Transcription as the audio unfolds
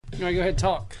All right, go ahead,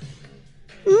 talk.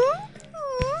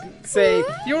 Say,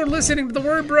 you're listening to the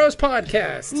Word Bros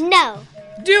podcast. No.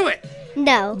 Do it.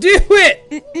 No. Do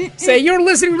it. Say, you're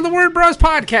listening to the Word Bros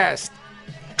podcast.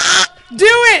 Do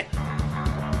it.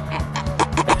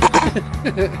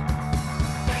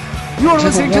 You're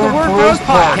listening to the Word Bros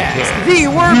podcast.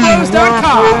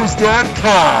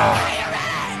 TheWordBros.com.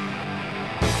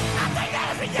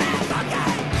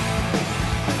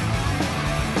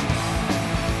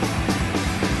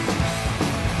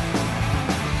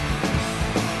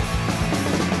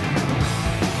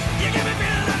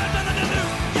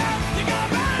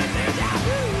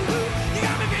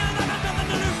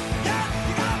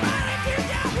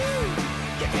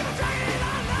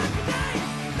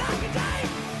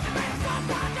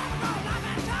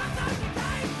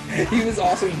 He was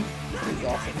awesome.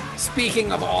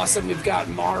 Speaking of awesome, we've got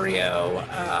Mario.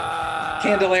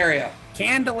 Candelaria.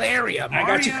 Candelaria. I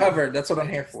got you covered. That's what I'm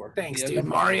here for. Thanks, dude.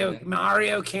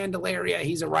 Mario Candelaria.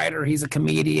 He's a writer. He's a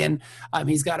comedian.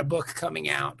 He's got a book coming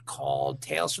out called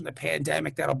Tales from the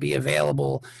Pandemic that'll be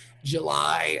available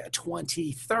July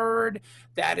 23rd.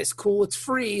 That is cool. It's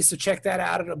free, so check that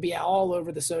out. It'll be all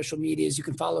over the social medias. You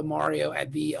can follow Mario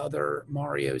at the other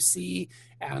Mario C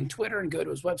on Twitter and go to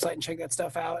his website and check that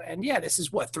stuff out. And yeah, this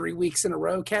is what, 3 weeks in a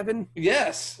row, Kevin?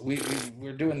 Yes,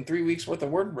 we're doing 3 weeks worth of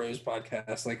Word Bros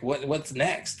podcast. Like, what's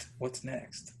next? What's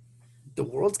next? The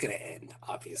world's gonna end,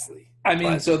 obviously. I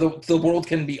mean, so the world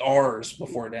can be ours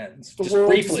before it ends. The Just world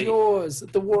briefly. is yours.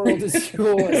 The world is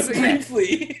yours.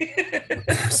 Briefly.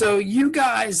 So you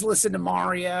guys listen to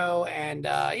Mario, and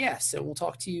so we'll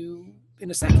talk to you in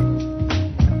a second.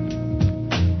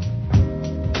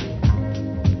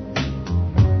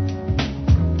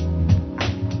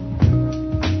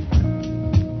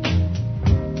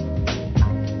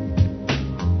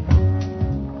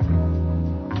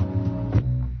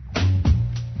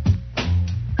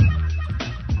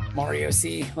 Mario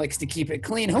C likes to keep it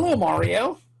clean. Hello,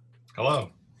 Mario. Hello.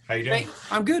 How you doing?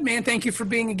 I'm good, man. Thank you for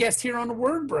being a guest here on the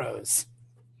Word Bros.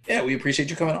 Yeah, we appreciate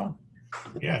you coming on.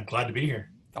 Yeah, glad to be here.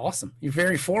 Awesome. You're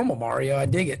very formal, Mario. I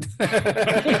dig it.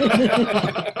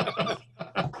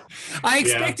 I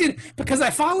expected, because I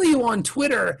follow you on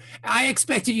Twitter, I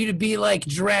expected you to be like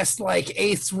dressed like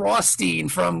Ace Rothstein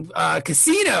from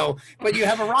Casino, but you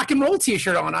have a rock and roll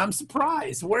t-shirt on. I'm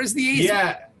surprised. Where's the Ace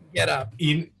get up?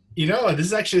 You know, this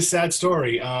is actually a sad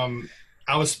story.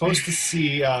 I was supposed to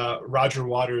see Roger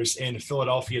Waters in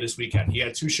Philadelphia this weekend. He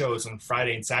had 2 shows on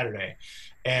Friday and Saturday.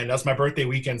 And that's my birthday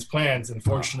weekend's plans.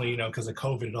 Unfortunately, because of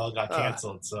COVID, it all got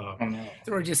canceled. So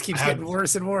it just keeps getting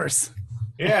worse and worse.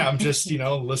 Yeah, I'm just,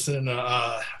 listening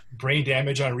to Brain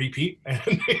Damage on repeat and,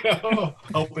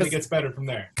 hoping it gets better from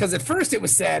there. Because at first it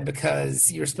was sad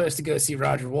because you were supposed to go see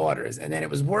Roger Waters, and then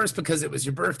it was worse because it was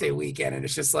your birthday weekend, and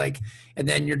it's just like, and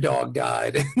then your dog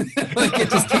died. Like it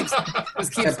just keeps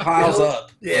it piles up.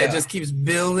 Yeah, it just keeps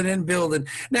building and building.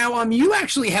 Now, you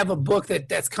actually have a book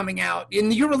that's coming out,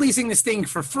 and you're releasing this thing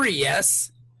for free,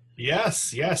 yes?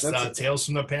 Yes. Tales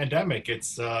from the Pandemic.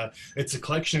 It's a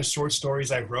collection of short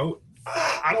stories I wrote.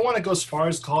 I don't want to go as far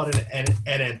as call it an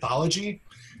anthology.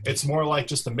 It's more like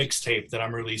just a mixtape that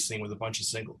I'm releasing with a bunch of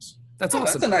singles. That's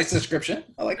awesome. That's a nice description.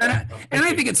 I like that. And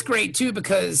I think it's great, too,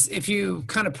 because if you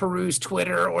kind of peruse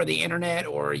Twitter or the internet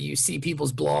or you see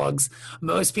people's blogs,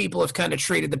 most people have kind of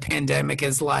treated the pandemic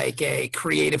as like a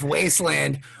creative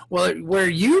wasteland. Well, where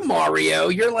you, Mario,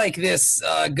 you're like this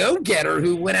go-getter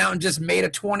who went out and just made a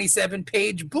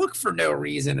 27-page book for no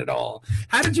reason at all.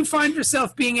 How did you find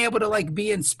yourself being able to like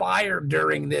be inspired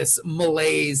during this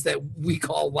malaise that we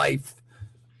call life?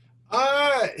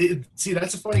 See,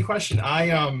 that's a funny question.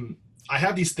 I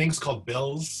have these things called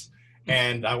bills,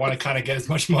 and I want to kind of get as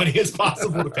much money as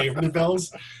possible to pay for the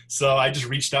bills. So I just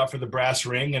reached out for the brass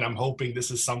ring, and I'm hoping this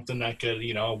is something that could,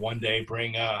 one day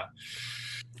bring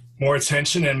more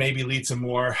attention and maybe lead to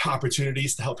more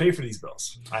opportunities to help pay for these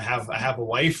bills. I have a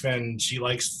wife, and she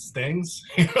likes things.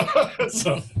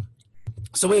 So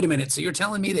wait a minute. So you're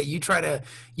telling me that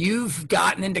you've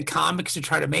gotten into comics to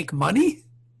try to make money?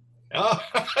 Oh,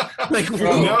 I know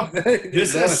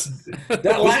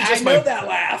that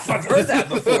laugh. I've heard that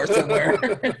before somewhere.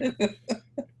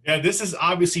 Yeah, this is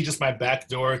obviously just my back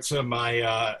door to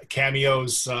my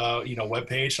cameos,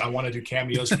 webpage. I want to do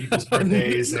cameos for people's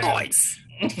birthdays and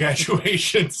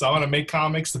graduations. So I want to make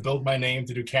comics to build my name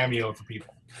to do cameo for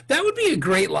people. That would be a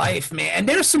great life, man. And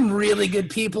there's some really good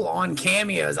people on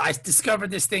cameos. I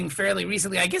discovered this thing fairly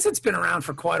recently. I guess it's been around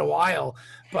for quite a while,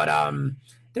 but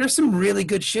there's some really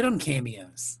good shit on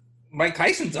cameos. Mike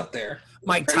Tyson's up there.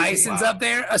 Mike Tyson's up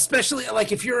there, especially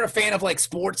like if you're a fan of like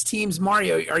sports teams.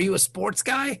 Mario, are you a sports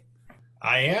guy?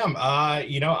 I am.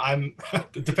 I'm.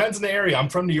 It depends on the area. I'm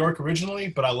from New York originally,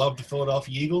 but I love the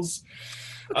Philadelphia Eagles.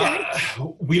 Okay.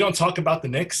 We don't talk about the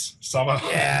Knicks, so I'm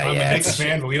a Knicks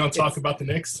fan, but we don't talk about the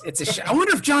Knicks. It's I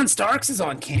wonder if John Starks is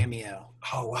on Cameo.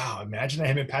 Oh wow! Imagine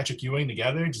him and Patrick Ewing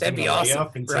together. Just That'd be awesome,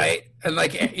 right? And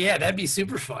that'd be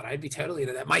super fun. I'd be totally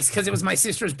into that. Because it was my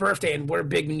sister's birthday, and we're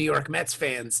big New York Mets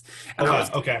fans. And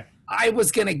I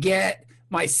was gonna get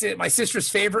my sister's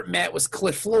favorite Met was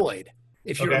Cliff Floyd.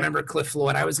 If you remember Cliff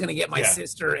Floyd, I was going to get my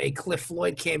sister a Cliff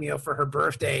Floyd cameo for her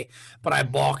birthday, but I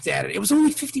balked at it. It was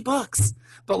only $50,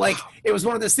 but it was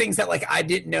one of those things that I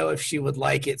didn't know if she would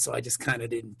like it, so I just kind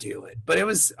of didn't do it. But I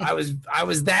was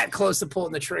that close to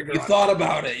pulling the trigger. You thought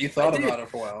about it. You thought about it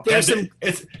for a while.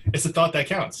 It's a thought that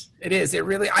counts. It is. It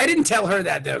really. I didn't tell her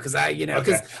that though, because I don't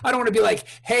want to be like,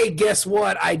 hey, guess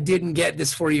what? I didn't get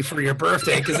this for you for your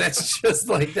birthday, because that's just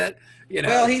like that.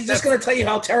 Well, he's just going to tell you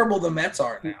how terrible the Mets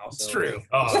are now. It's true.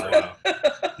 Oh, wow.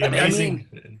 The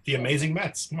amazing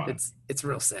Mets. Come on. It's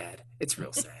real sad. It's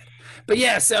real sad. But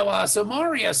yeah, so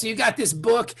Mario, so you got this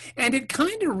book, and it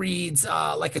kind of reads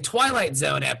like a Twilight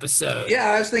Zone episode.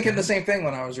 Yeah, I was thinking the same thing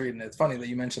when I was reading it. It's funny that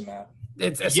you mentioned that.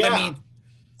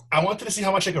 I wanted to see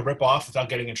how much I could rip off without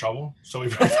getting in trouble, so we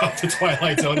ripped off the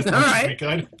Twilight Zone as much as we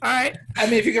could. All right. I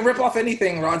mean, if you can rip off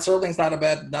anything, Rod Serling's not a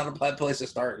bad place to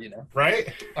start.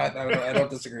 Right? I don't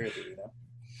disagree with you.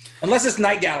 Unless it's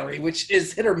Night Gallery, which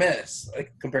is hit or miss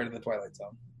compared to the Twilight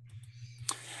Zone.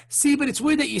 See, but it's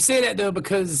weird that you say that, though,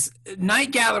 because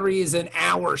Night Gallery is an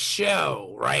hour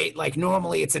show, right?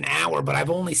 Normally it's an hour, but I've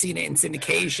only seen it in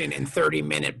syndication in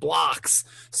 30-minute blocks.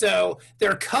 So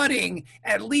they're cutting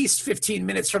at least 15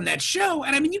 minutes from that show.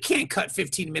 And, I mean, you can't cut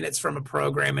 15 minutes from a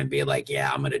program and be like, yeah,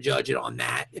 I'm going to judge it on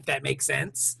that, if that makes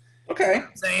sense. Okay. You know what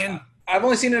I'm saying? I've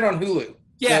only seen it on Hulu.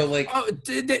 Yeah. So,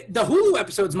 the Hulu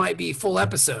episodes might be full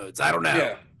episodes. I don't know.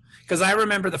 Yeah. Because I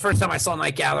remember the first time I saw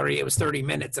Night Gallery, it was 30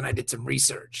 minutes, and I did some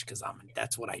research because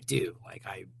that's what I do.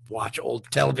 I watch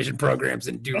old television programs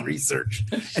and do research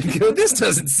and go, this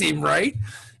doesn't seem right.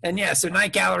 And so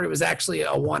Night Gallery was actually a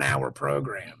 1-hour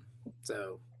program.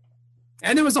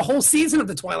 And there was a whole season of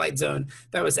The Twilight Zone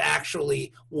that was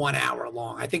actually 1 hour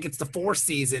long. I think it's the 4th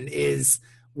season is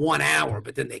 1 hour,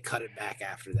 but then they cut it back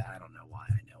after that. I don't know why.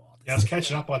 Yeah, I was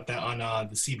catching up on that on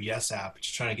the CBS app,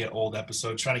 just trying to get old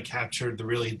episodes, trying to capture the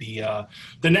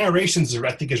narrations.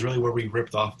 I think is really where we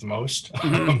ripped off the most.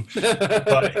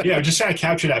 But yeah, just trying to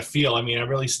capture that feel. I mean, I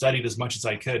really studied as much as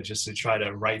I could just to try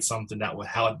to write something that would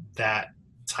have that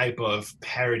type of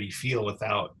parody feel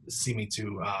without seeming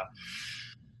to,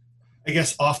 I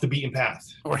guess, off the beaten path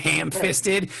or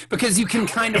ham-fisted, because you can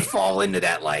kind of fall into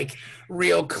that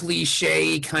real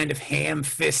cliche kind of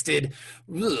ham-fisted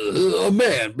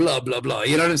man, blah blah blah.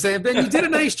 You know what I'm saying? But you did a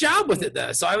nice job with it,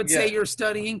 though. So I would say your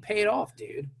studying paid off,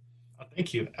 dude. Oh,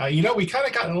 thank you. We kind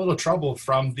of got in a little trouble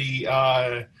from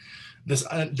the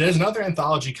there's another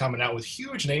anthology coming out with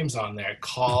huge names on there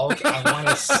called I want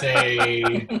to say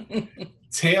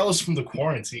Tales from the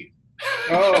Quarantine.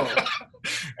 Oh.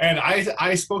 And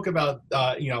I spoke about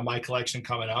my collection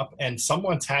coming up, and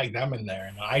someone tagged them in there,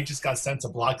 and I just got sent to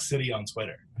Block City on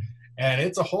Twitter, and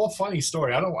it's a whole funny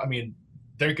story.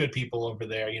 They're good people over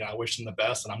there. I wish them the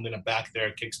best, and I'm going to back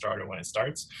their Kickstarter when it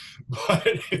starts. But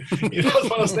it's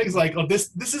one of those things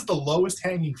this is the lowest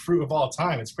hanging fruit of all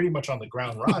time. It's pretty much on the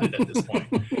ground rotted at this point.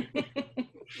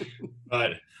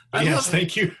 But yes,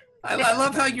 thank you. I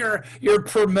love how you're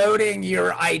promoting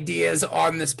your ideas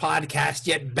on this podcast,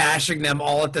 yet bashing them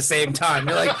all at the same time.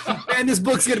 You're like, man, this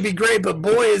book's going to be great, but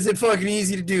boy, is it fucking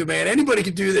easy to do, man. Anybody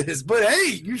can do this. But,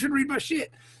 hey, you should read my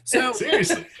shit. So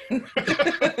seriously. But,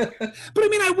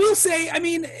 I will say,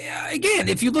 again,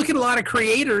 if you look at a lot of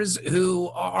creators who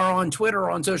are on Twitter or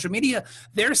on social media,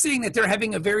 they're saying that they're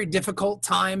having a very difficult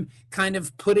time kind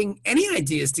of putting any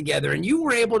ideas together. And you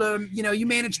were able to, you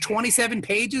managed 27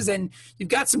 pages and you've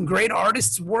got some great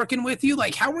artists working with you.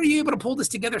 How were you able to pull this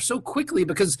together so quickly?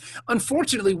 Because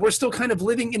unfortunately, we're still kind of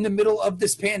living in the middle of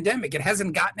this pandemic. It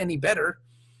hasn't gotten any better.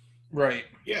 Right.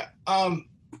 Yeah.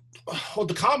 Well,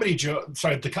 the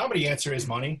comedy answer is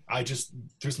money. I just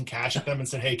threw some cash at them and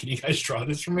said, hey, can you guys draw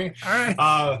this for me? All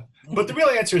right. But the real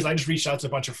answer is I just reached out to a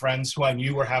bunch of friends who I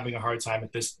knew were having a hard time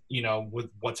at this, with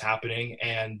what's happening,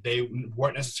 and they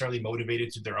weren't necessarily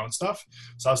motivated to their own stuff.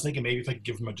 So I was thinking maybe if I could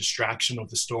give them a distraction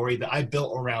with the story that I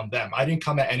built around them. I didn't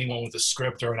come at anyone with a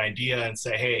script or an idea and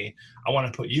say, hey, I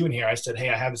want to put you in here. I said, hey,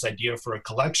 I have this idea for a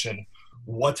collection.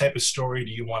 What type of story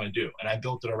do you want to do? And I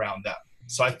built it around them.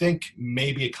 So I think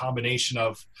maybe a combination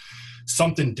of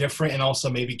something different and also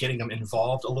maybe getting them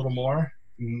involved a little more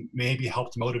maybe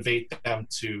helped motivate them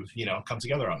to, come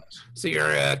together on this. So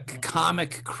you're a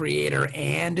comic creator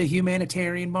and a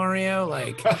humanitarian, Mario?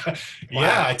 Like,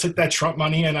 yeah, I took that Trump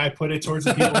money and I put it towards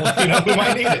the people, who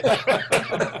might need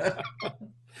it.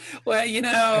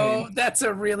 Well, that's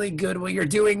a really good one. You're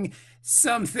doing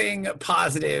something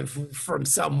positive from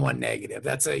someone negative.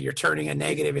 You're turning a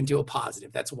negative into a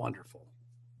positive. That's wonderful.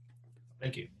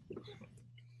 Thank you.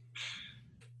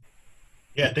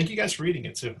 Yeah, thank you guys for reading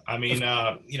it too. I mean,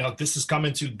 this is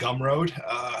coming to Gumroad.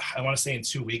 I want to say in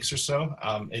 2 weeks or so.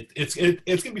 It's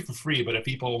gonna be for free, but if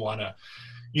people want to,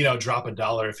 drop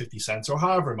 $1.50 or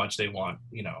however much they want,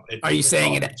 Are you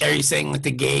saying like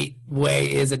the gateway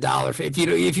is $1?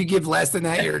 If you give less than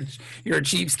that, you're a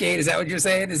cheapskate? Is that what you're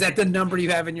saying? Is that the number you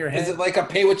have in your head? Is it like a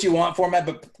pay what you want format,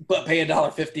 but pay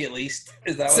 $1.50 at least?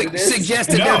 Is that what it is?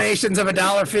 Suggested donations of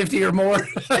 $1.50 or more.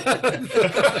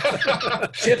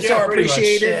 Tips are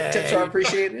appreciated. Yeah. Tips are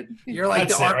appreciated. You're like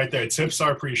that's it right there. Tips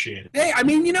are appreciated. Hey, I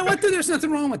mean, you know what? There's nothing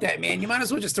wrong with that, man. You might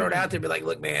as well just throw it out there. Be like,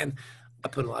 look, man, I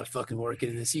put a lot of fucking work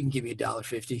into this. You can give me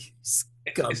 $1.50. It's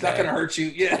not going to hurt you.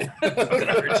 Yeah, it's not going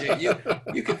to hurt you.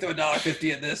 You can throw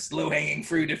 $1.50 at this low-hanging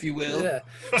fruit, if you will. Yeah.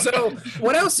 So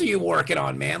what else are you working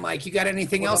on, man? Like, you got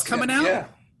anything else coming out? Yeah.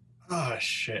 Oh,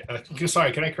 shit.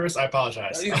 Sorry, can I curse? I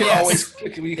apologize. You can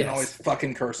always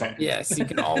fucking curse on. Yes, you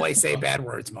can always say bad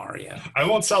words, Mario. I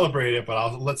won't celebrate it, but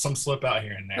I'll let some slip out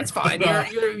here and there. That's fine.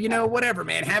 You're whatever,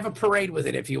 man. Have a parade with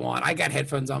it if you want. I got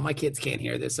headphones on. My kids can't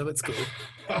hear this, so it's cool.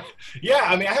 Yeah,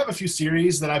 I mean, I have a few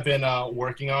series that I've been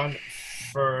working on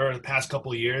for the past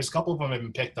couple of years. A couple of them have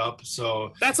been picked up,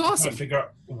 so that's awesome. I'm trying to figure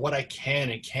out what I can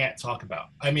and can't talk about.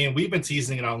 I mean, we've been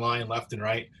teasing it online left and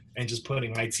right and just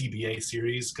putting my TBA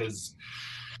series, because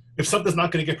if something's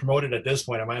not going to get promoted at this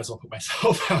point, I might as well put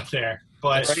myself out there.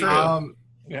 But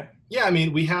yeah, I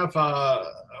mean, we have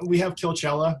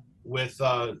Kilchella with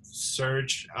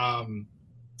Serge. Acuna.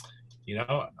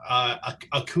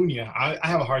 I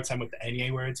have a hard time with the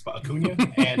NA words, but Acuna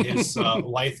and his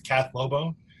wife Kath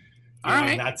Lobo. All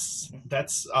right,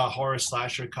 that's a horror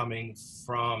slasher coming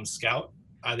from Scout.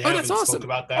 They haven't spoke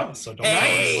about that, so don't tell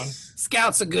anyone.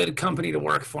 Scout's a good company to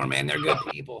work for, man. They're good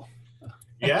people.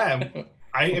 Yeah,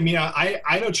 I mean,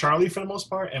 I know Charlie for the most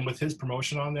part, and with his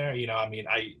promotion on there,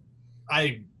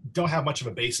 I don't have much of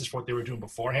a basis for what they were doing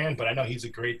beforehand, but I know he's a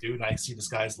great dude, and I see the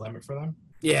sky's the limit for them.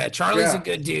 Yeah, Charlie's a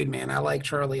good dude, man. I like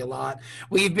Charlie a lot.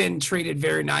 We've been treated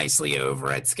very nicely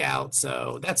over at Scout,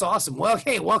 so that's awesome. Well,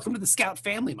 hey, welcome to the Scout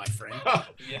family, my friend.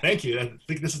 Thank you. I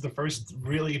think this is the first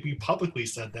really we publicly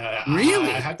said that. Really?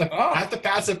 I have to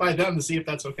pass it by them to see if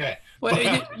that's okay.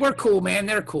 Well, we're cool, man.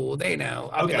 They're cool. They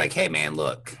know. I'll be Okay. like, hey, man,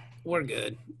 look, we're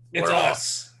good. It's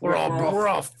us. We're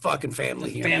all fucking family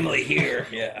here. Family here.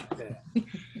 Yeah.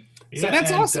 So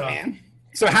that's awesome, man.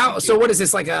 So what is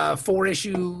this, like a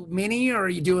 4-issue mini, or are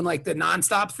you doing like the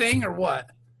nonstop thing, or what?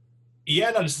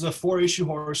 Yeah, no, this is a 4-issue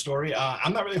horror story.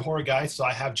 I'm not really a horror guy, so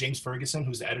I have James Ferguson,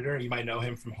 who's the editor. You might know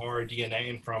him from Horror DNA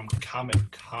and from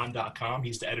ComicCon.com.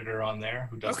 He's the editor on there,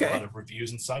 who does a lot of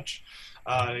reviews and such.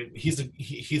 He's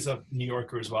a New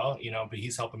Yorker as well, but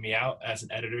he's helping me out as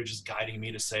an editor, just guiding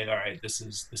me to say, all right, this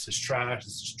is trash,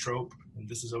 this is trope, and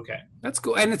this is okay. That's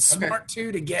cool, and it's smart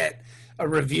too to get a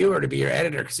reviewer to be your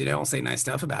editor, because they don't say nice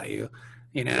stuff about you.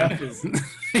 You're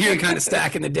kind of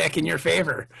stacking the deck in your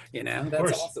favor.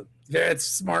 That's awesome. It's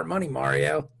smart money,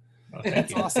 Mario.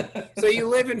 That's awesome. So you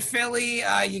live in Philly.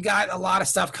 You got a lot of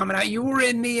stuff coming out. You were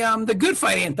in the Good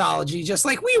Fight anthology, just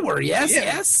like we were.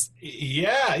 Yes.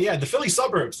 Yeah. The Philly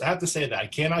suburbs. I have to say that I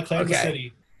cannot claim the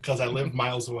city because I live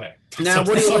miles away. Now,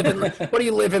 what do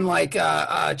you live in? Like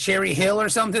Cherry Hill or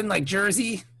something, like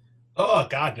Jersey? Oh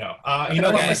God, no!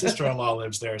 My sister-in-law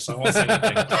lives there, so I won't say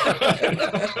anything.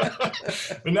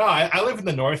 But no, I live in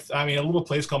the north. I mean, a little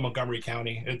place called Montgomery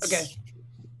County.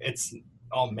 It's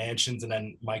all mansions, and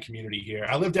then my community here.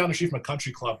 I live down the street from a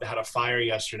country club that had a fire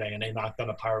yesterday, and they knocked down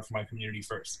the pyro for my community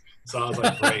first. So I was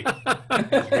like, great,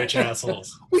 rich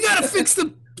assholes. We gotta fix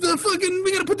the fucking.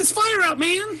 We gotta put this fire out,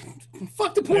 man.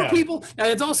 Fuck the poor people. Now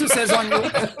it also says on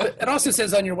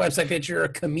your website that you're a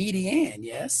comedian.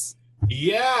 Yes.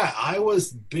 Yeah, I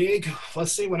was big.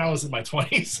 Let's say when I was in my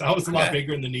 20s, I was a lot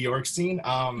bigger in the New York scene.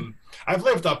 I've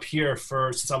lived up here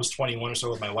since I was 21 or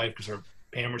so with my wife, because her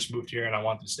parents moved here and I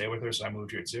wanted to stay with her, so I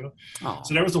moved here too. Oh.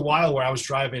 So there was a while where I was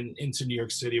driving into New York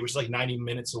City, which is like 90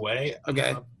 minutes away.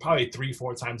 Probably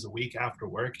 3-4 times a week after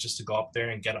work, just to go up there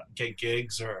and get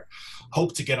gigs or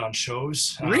hope to get on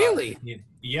shows. Really?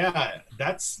 Yeah,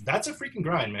 that's a freaking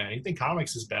grind, man. You think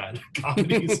comics is bad?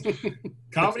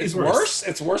 Comedy's worse.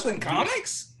 It's worse than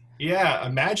comics. Yeah,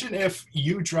 imagine if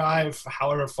you drive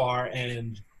however far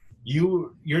and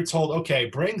you're told, okay,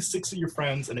 bring 6 of your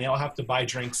friends, and they all have to buy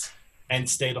drinks and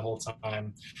stay the whole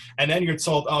time. And then you're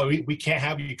told, oh, we can't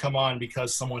have you come on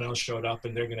because someone else showed up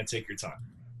and they're going to take your time.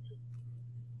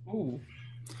 Ooh.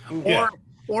 Yeah.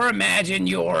 Or imagine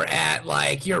you're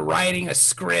writing a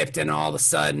script, and all of a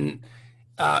sudden,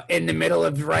 in the middle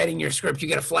of writing your script, you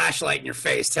get a flashlight in your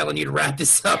face telling you to wrap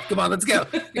this up. Come on, let's go.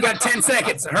 You got 10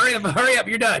 seconds. Hurry up.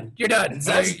 You're done.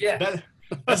 So,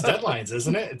 That's deadlines,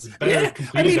 isn't it? It's better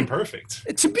completed than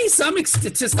perfect. To some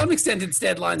extent, it's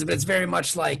deadlines, but it's very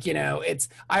much like, it's.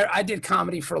 I did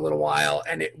comedy for a little while,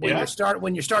 and when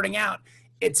you're starting out,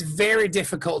 it's very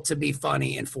difficult to be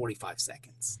funny in 45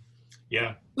 seconds.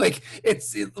 Yeah. Like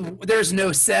there's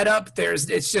no setup.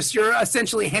 It's just you're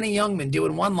essentially Henny Youngman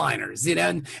doing one-liners,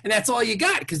 and that's all you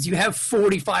got because you have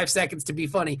 45 seconds to be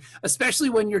funny, especially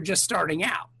when you're just starting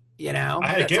out. I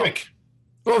had a gimmick.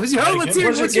 What was your? What's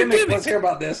your gimmick? Let's hear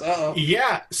about this. Uh-oh.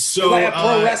 Yeah. So like a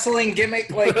pro wrestling gimmick,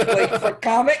 like for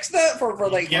comics, for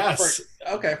like yes.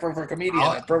 For comedian,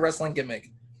 a pro wrestling gimmick.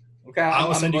 Okay,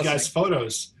 I'll send you guys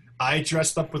photos. I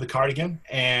dressed up with a cardigan,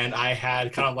 and I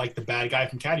had kind of like the bad guy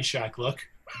from Caddyshack look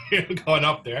going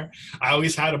up there. I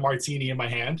always had a martini in my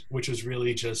hand, which was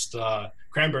really just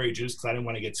cranberry juice because I didn't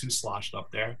want to get too sloshed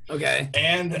up there. Okay.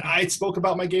 And I spoke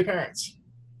about my gay parents.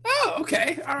 Oh,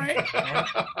 okay. All right.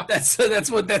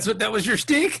 That was your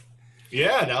shtick?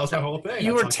 Yeah, that was my whole thing.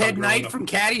 You were Ted Knight from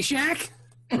Caddyshack?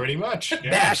 Pretty much.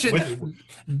 Yeah.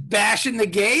 Bashing the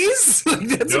gays? Quite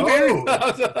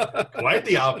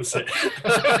the opposite.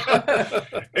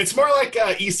 It's more like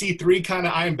EC3 kind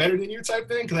of I am better than you type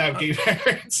thing because I have gay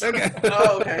parents. Okay.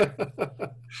 Oh, okay.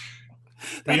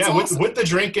 That's awesome. with the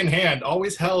drink in hand,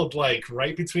 always held like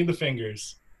right between the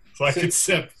fingers so I could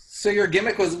sip. So your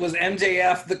gimmick was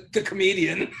MJF, the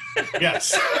comedian.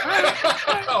 Yes.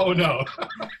 Oh, no.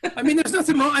 I mean, there's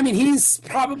nothing wrong. I mean, he's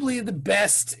probably the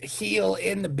best heel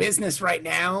in the business right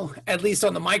now, at least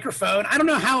on the microphone. I don't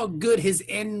know how good his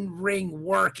in-ring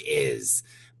work is,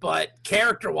 but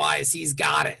character-wise, he's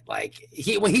got it. Like,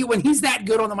 when he's that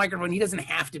good on the microphone, he doesn't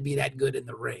have to be that good in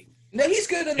the ring. No, he's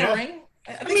good in the ring.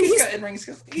 I mean, he's got in-ring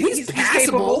skills. He's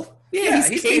passable. Capable. Yeah,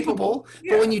 he's capable.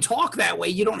 Yeah. But when you talk that way,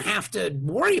 you don't have to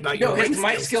worry about your his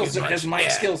mic skills. His mic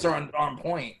skills are on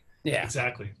point. Yeah,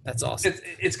 exactly. That's awesome.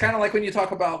 It's kind of like when you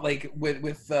talk about like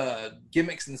with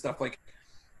gimmicks and stuff. Like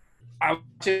I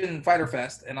was in Fighter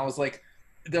Fest, and I was like,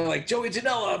 they're like Joey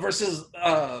Janela versus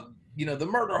the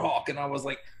Murder Hawk, and I was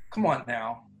like, come on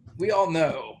now. We all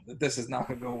know that this is not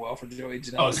going to go well for Joey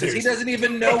Janela because he doesn't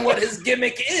even know what his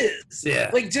gimmick is.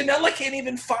 Yeah. Like, Janela can't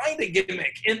even find a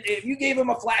gimmick. And if you gave him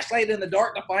a flashlight in the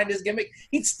dark to find his gimmick,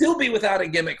 he'd still be without a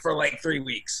gimmick for like 3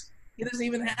 weeks. He doesn't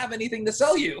even have anything to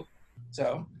sell you.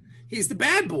 So he's the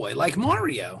bad boy, like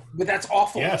Mario. But that's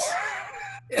awful. Yes.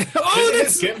 That's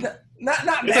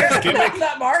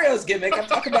not Mario's gimmick. I'm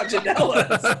talking about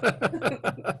Janela's.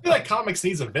 I feel like comics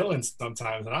needs a villain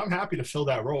sometimes, and I'm happy to fill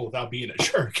that role without being a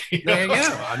jerk. There you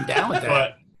go. I'm down with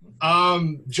that.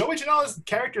 But Joey Janela's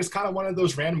character is kind of one of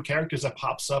those random characters that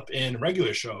pops up in a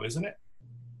regular show, isn't it?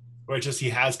 Where he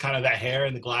has kind of that hair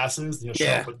and the glasses, show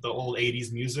up with the old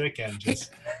 80s music and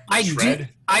just shred.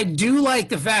 I do like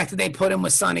the fact that they put him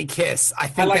with Sonny Kiss. I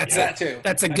think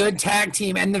that's a good tag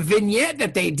team. And the vignette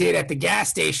that they did at the gas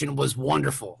station was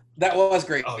wonderful. That was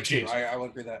great. Oh, geez. I will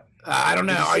agree with that. I don't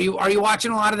know. Are you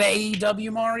watching a lot of the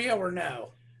AEW, Mario, or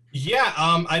no? Yeah,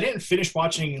 I didn't finish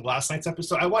watching last night's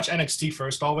episode. I watch NXT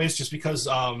first always just because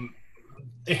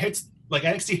it hits – like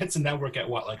NXT hits the network at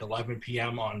 11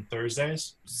 p.m. on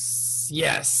Thursdays?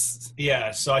 Yes.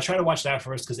 Yeah, so I try to watch that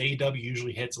first because AEW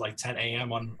usually hits like 10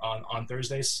 a.m. on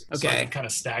Thursdays. Okay. So I can kind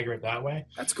of stagger it that way.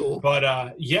 That's cool. But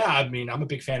I mean, I'm a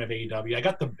big fan of AEW. I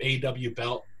got the AEW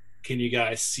belt. Can you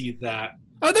guys see that?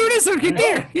 Oh, there it is. Right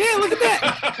there. Yeah, look at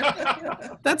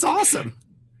that. That's awesome.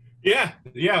 Yeah.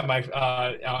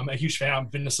 I'm a huge fan. I've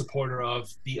been a supporter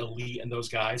of the Elite and those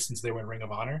guys since they were in Ring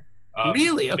of Honor.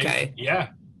 Really? Okay. Yeah.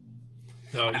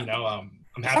 So,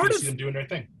 I'm happy to see them doing their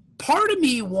thing. Part of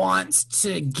me wants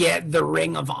to get the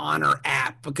Ring of Honor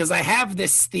app because I have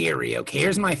this theory. Okay,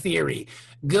 here's my theory.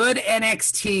 Good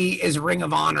NXT is Ring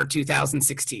of Honor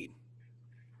 2016.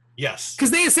 Yes.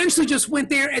 Because they essentially just went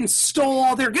there and stole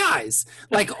all their guys.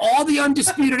 Like all the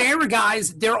Undisputed Era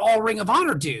guys, they're all Ring of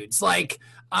Honor dudes. Like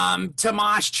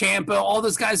Tomasz Ciampa, all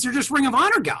those guys, they're just Ring of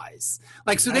Honor guys.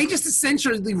 Like, so they just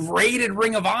essentially raided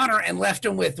Ring of Honor and left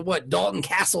them with Dalton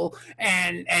Castle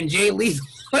and Jay Lethal,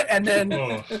 and then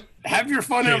have your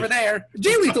fun over there.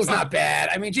 Jay Lethal's not bad.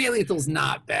 I mean, Jay Lethal's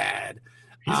not bad.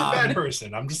 He's a bad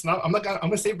person. I'm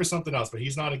gonna say for something else, but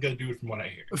he's not a good dude from what I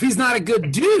hear. If he's not a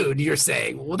good dude, you're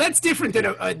saying, well, that's different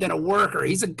than a worker.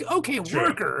 He's a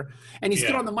worker, and he's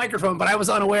good on the microphone, but I was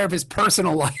unaware of his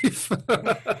personal life.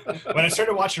 When I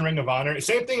started watching Ring of Honor,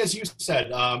 same thing as you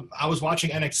said. I was watching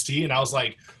NXT, and I was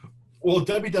like, well,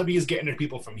 WWE is getting their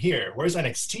people from here. Where's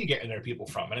NXT getting their people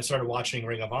from? And I started watching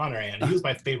Ring of Honor, and he was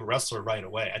my favorite wrestler right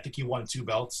away. I think he won 2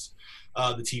 belts.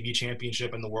 The TV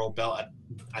championship and the world belt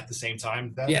at the same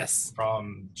time. Yes.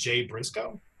 From Jay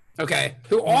Briscoe. Okay.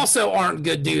 Who also aren't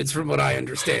good dudes from what I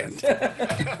understand. They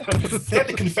have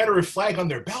the Confederate flag on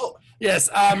their belt. Yes.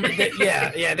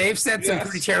 They've said some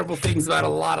pretty terrible things about a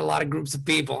lot of groups of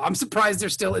people. I'm surprised they're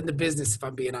still in the business, if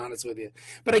I'm being honest with you.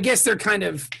 But I guess they're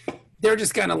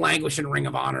just kind of languishing Ring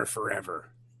of Honor forever.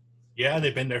 Yeah,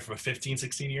 they've been there for 15,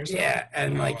 16 years. Yeah,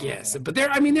 and but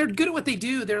they're good at what they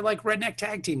do. They're like redneck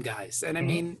tag team guys, and I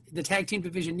mean the tag team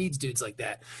division needs dudes like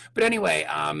that. But anyway,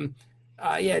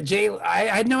 Jay, I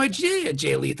had no idea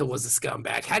Jay Lethal was a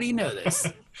scumbag. How do you know this?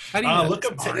 How do you know look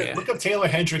up Taylor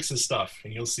Hendricks' stuff,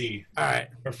 and you'll see. All right,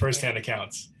 her firsthand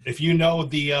accounts. If you know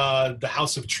the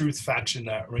House of Truth faction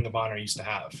that Ring of Honor used to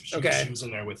have, she was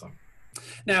in there with them.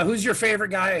 Now, who's your favorite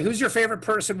guy? Who's your favorite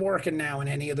person working now in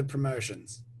any of the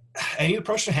promotions? Any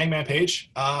approach to Hangman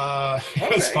Page.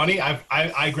 It was funny.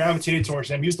 I gravitated towards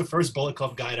him. He was the first Bullet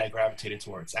Club guy that I gravitated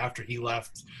towards after he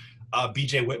left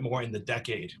BJ Whitmore in the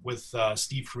Decade with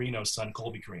Steve Corino's son,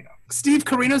 Colby Corino. Steve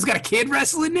Corino's got a kid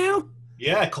wrestling now?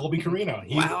 Yeah, Colby Corino.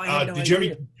 Wow, I had no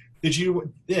idea.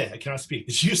 I cannot speak.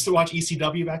 Did you used to watch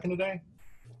ECW back in the day?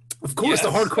 Of course, the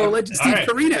hardcore legend Steve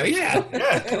Corino, yeah,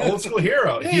 old school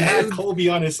hero. He had Colby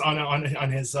on his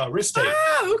wrist tape.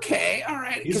 Oh, okay, all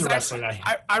right. He's a wrestler.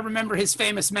 I remember his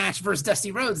famous match versus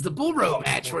Dusty Rhodes, the Bull Rope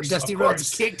match, where Dusty Rhodes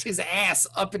kicked his ass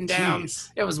up and down. Jeez.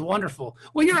 It was wonderful.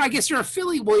 Well, you're a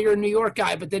Philly. Well, you're a New York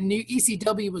guy, but then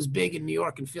ECW was big in New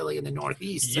York and Philly in the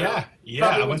Northeast. So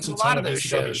I went to a lot of those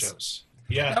shows.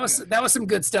 Yeah, that was some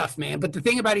good stuff, man. But the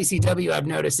thing about ECW I've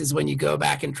noticed is when you go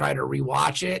back and try to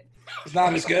rewatch it, it's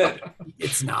not as good.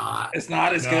 It's not. It's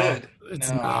not as good. It's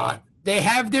not. They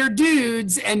have their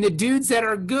dudes, and the dudes that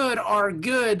are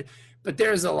good, but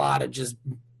there's a lot of just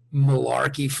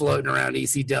malarkey floating around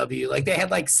ECW. Like, they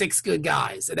had 6 good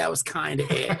guys, and that was kind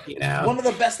of it, you know? One of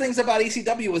the best things about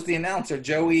ECW was the announcer,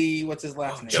 Joey, what's his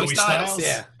last name? Joey Styles.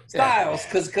 Yeah. Styles,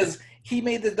 because he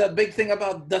made the big thing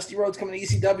about Dusty Rhodes coming to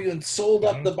ECW and sold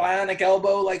up the bionic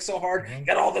elbow so hard.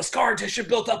 Got all the scar tissue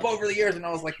built up over the years. And I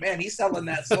was like, man, he's selling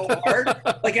that so hard.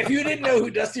 If you didn't know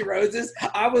who Dusty Rhodes is,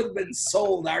 I would have been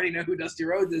sold. I already know who Dusty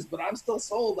Rhodes is, but I'm still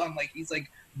sold on he's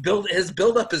his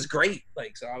build up is great.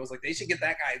 So I was like, they should get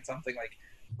that guy in something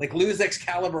lose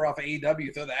Excalibur off of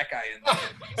AEW, throw that guy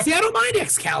in. See, I don't mind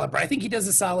Excalibur. I think he does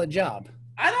a solid job.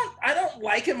 I don't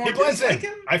like him or he blends dislike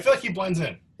him. I feel like he blends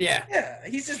in. Yeah,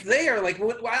 he's just there. I like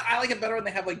it better when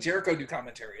they have Jericho do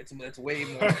commentary. It's way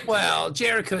more. Well,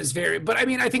 Jericho's but I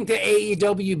mean, I think the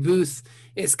AEW booth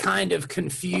is kind of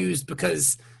confused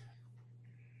because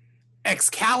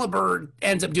Excalibur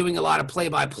ends up doing a lot of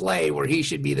play-by-play where he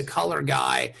should be the color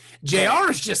guy. JR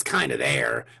is just kind of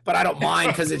there, but I don't mind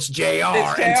because it's JR.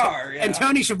 It's JR, and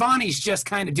Tony Schiavone's just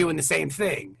kind of doing the same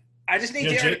thing. I just need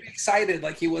JR to be excited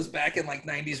like he was back in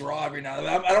 90s Raw every now and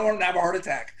then. I don't want him to have a heart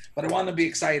attack, but I want him to be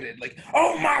excited.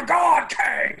 Oh my God,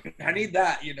 Kane! I need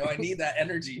that, I need that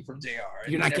energy from JR.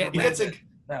 You're not getting that.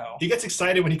 No. He gets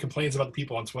excited when he complains about the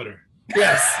people on Twitter.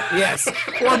 Yes.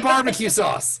 Or barbecue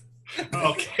sauce.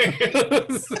 Okay.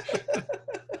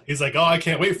 He's like, oh, I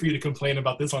can't wait for you to complain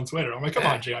about this on Twitter. I'm like, come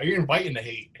on, JR, you're inviting the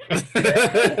hate. But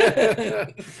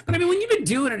I mean, when you've been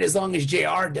doing it as long as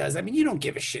JR does, I mean, you don't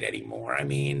give a shit anymore. I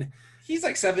mean, he's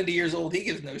 70 years old. He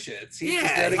gives no shits. He's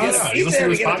there to get you listen to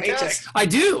his get a podcast? I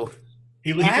do.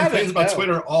 He complains about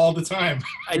Twitter all the time.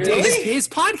 I do. His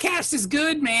podcast is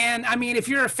good, man. I mean, if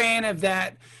you're a fan of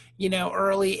that,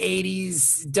 early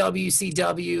 80s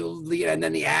WCW, and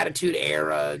then the Attitude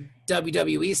Era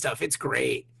WWE stuff, it's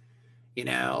great.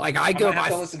 I go by.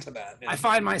 Listen to that. Yeah. I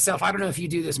find myself, I don't know if you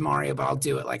do this, Mario, but I'll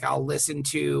do it. I'll listen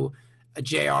to a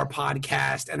JR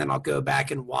podcast and then I'll go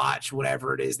back and watch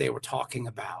whatever it is they were talking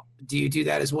about. Do you do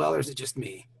that as well, or is it just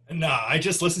me? No, I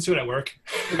just listen to it at work.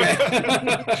 Okay.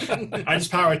 I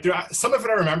just power through. Some of it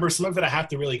I remember. Some of it I have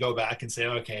to really go back and say,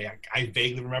 okay, I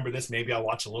vaguely remember this. Maybe I'll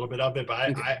watch a little bit of it, but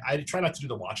I try not to do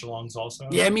the watch-alongs also.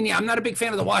 Yeah, I mean, I'm not a big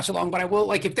fan of the watch-along, but I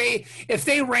will, if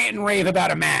they rant and rave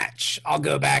about a match, I'll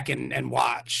go back and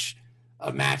watch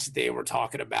a match that they were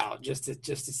talking about just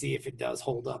to see if it does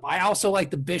hold up. I also like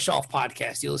the Bischoff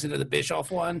podcast. You listen to the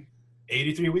Bischoff one?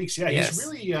 83 Weeks, yeah. Yes.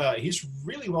 He's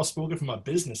really well spoken from a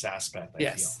business aspect,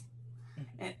 I feel.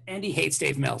 And he hates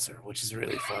Dave Meltzer, which is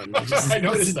really fun. I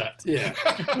noticed that. Yeah,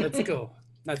 that's cool.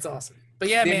 That's awesome. But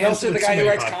yeah, Dave man. Meltzer, the guy who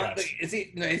writes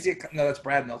No, that's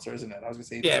Brad Meltzer, isn't it? I was gonna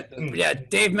say. Yeah.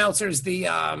 Dave Meltzer's the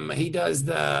he does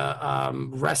the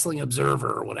Wrestling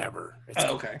Observer or whatever.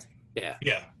 Okay.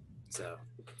 Yeah.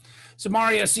 So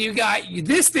Mario, so you got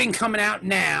this thing coming out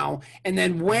now, and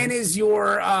then when's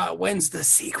the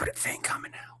secret thing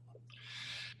coming out?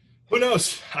 Who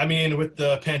knows? I mean, with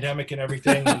the pandemic and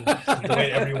everything, and the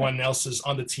way everyone else is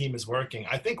on the team is working,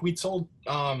 I think we told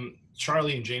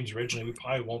Charlie and James originally we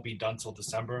probably won't be done till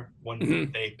December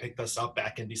when they picked us up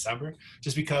back in December,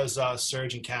 just because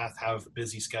Serge and Kath have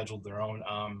busy scheduled their own.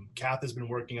 Kath has been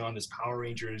working on this Power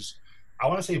Rangers, I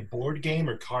want to say board game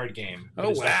or card game.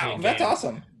 Oh, wow. That's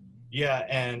awesome. Yeah,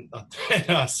 and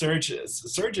Serge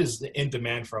is in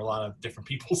demand for a lot of different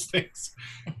people's things.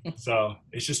 So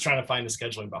it's just trying to find the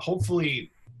scheduling. But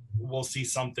hopefully we'll see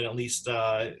something at least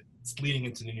leading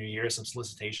into the new year, some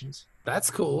solicitations. That's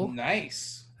cool.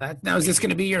 Nice. Now, is this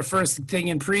going to be your first thing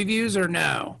in previews or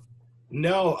no?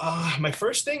 No, my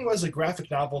first thing was a graphic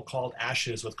novel called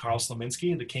Ashes with Carl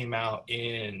Slominski that came out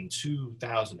in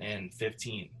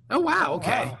 2015. Oh, wow.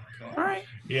 Okay. Wow. All right.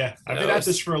 Yeah, I've been at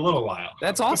this for a little while.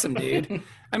 That's awesome, dude.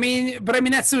 I mean,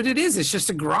 that's what it is. It's just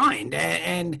a grind.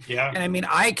 And I mean,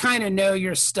 I kind of know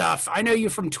your stuff. I know you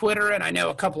from Twitter, and I know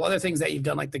a couple other things that you've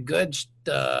done, like the good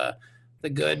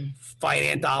fight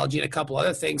anthology and a couple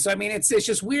other things. So I mean, it's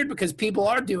just weird because people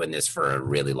are doing this for a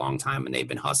really long time and they've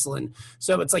been hustling.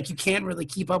 So it's like you can't really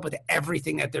keep up with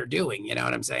everything that they're doing. You know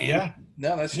what I'm saying? Yeah.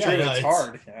 No, that's true. No, it's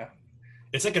hard. Yeah.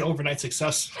 It's like an overnight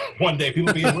success. One day,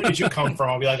 people be, where did you come from?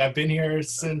 I'll be like, I've been here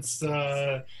since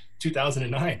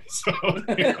 2009. So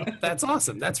that's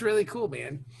awesome. That's really cool,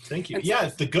 man. Thank you.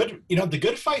 The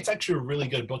Good Fight's actually a really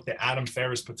good book that Adam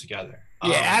Ferris put together.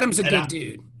 Yeah, Adam's a good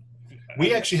dude.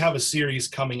 We actually have a series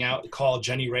coming out called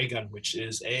Jenny Raygun, which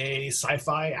is a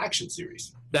sci-fi action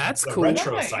series. That's it's a cool.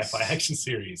 Retro sci-fi action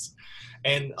series.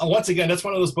 And once again, that's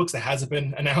one of those books that hasn't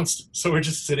been announced. So we're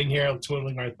just sitting here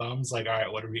twiddling our thumbs like, all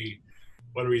right, what are we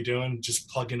doing? Just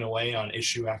plugging away on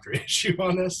issue after issue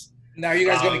on this. Now, are you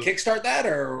guys going to kickstart that,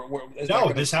 or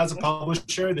this has a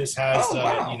publisher. This has,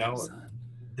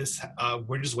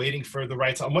 we're just waiting for the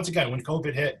rights. Once again, when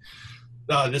COVID hit,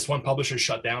 this one publisher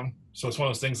shut down. So it's one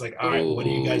of those things like, all right, what are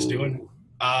you guys doing?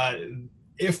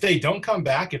 If they don't come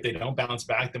back, if they don't bounce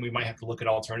back, then we might have to look at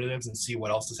alternatives and see what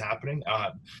else is happening.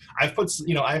 I've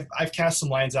cast some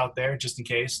lines out there just in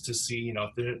case to see,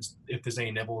 if there's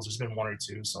any nibbles. There's been one or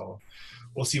two, so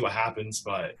we'll see what happens.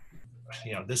 But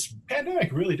this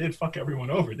pandemic really did fuck everyone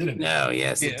over, didn't it? No,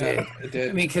 yes, it did. It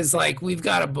did. I mean, because we've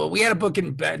got a book. We had a book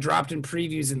dropped in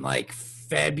previews in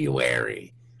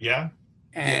February. Yeah.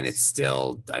 And it's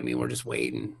still, I mean, we're just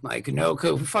waiting.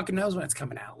 Who fucking knows when it's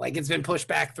coming out? It's been pushed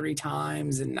back 3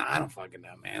 times, and I don't fucking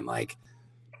know, man. I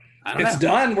don't know. It's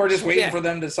done. We're just waiting for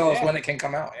them to tell us when it can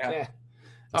come out. Yeah.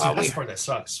 That's the part that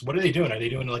sucks. What are they doing? Are they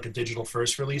doing a digital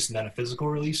first release and then a physical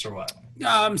release, or what?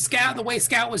 Scout, the way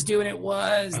Scout was doing it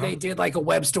was they did a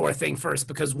web store thing first,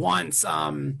 because once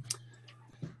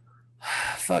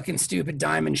fucking stupid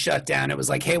Diamond shut down, it was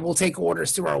like, hey, we'll take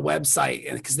orders through our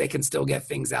website because they can still get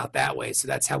things out that way. So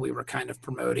that's how we were kind of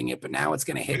promoting it. But now it's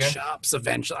going to hit shops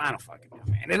eventually. I don't fucking know,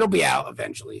 man. It'll be out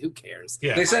eventually. Who cares?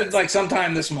 Yeah. They said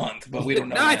sometime this month, but we don't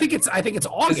know. No, I think it's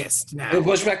August now. It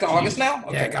pushed back to August now?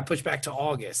 Okay. Yeah, it got pushed back to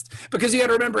August because you got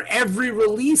to remember every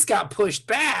release got pushed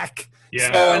back.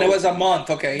 Yeah. Oh, and it was a month.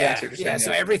 Okay. Yeah.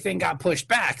 So everything got pushed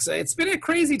back. So it's been a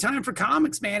crazy time for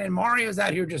comics, man. And Mario's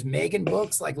out here just making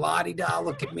books like la-di-da.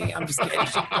 Look at me. I'm just getting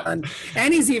shit done.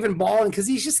 And he's even balling because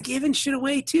he's just giving shit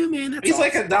away too, man. He's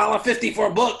awesome. Like $1.50 for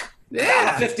a book.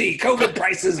 Yeah. $1.50. COVID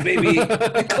prices, baby.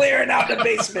 Clearing out the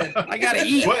basement. I got to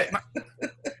eat. What?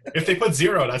 If they put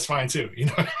 0, that's fine too.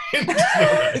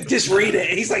 Just read it.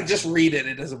 He's like, just read it.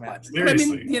 It doesn't matter.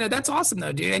 Seriously. I mean, that's awesome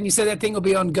though, dude. And you said that thing will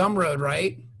be on Gumroad,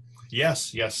 right?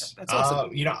 Yes. That's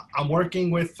awesome. I'm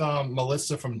working with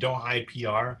Melissa from Don't Hide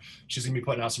PR. She's going to be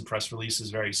putting out some press releases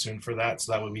very soon for that,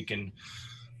 so that way we can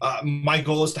my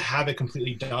goal is to have it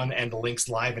completely done and the links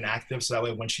live and active, so that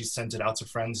way when she sends it out to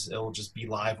friends, it'll just be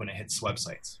live when it hits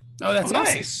websites. Oh, that's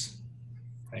nice. Awesome.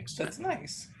 Thanks. That's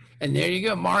nice. And there you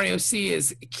go. Mario C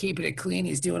is keeping it clean.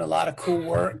 He's doing a lot of cool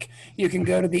work. You can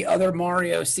go to the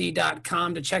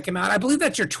othermarioc.com to check him out. I believe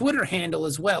that's your Twitter handle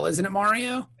as well, isn't it,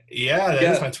 Mario? Yeah, that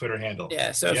is my Twitter handle.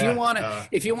 Yeah, so if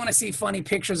you want to see funny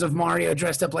pictures of Mario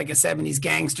dressed up like a 70s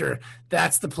gangster,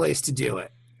 that's the place to do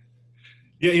it.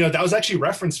 Yeah, that was actually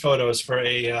reference photos for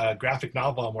a graphic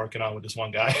novel I'm working on with this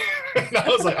one guy. And I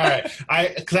was like, all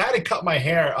right, because I had to cut my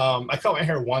hair. I cut my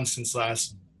hair once since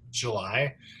last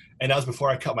July, And that was before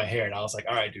I cut my hair. And I was like,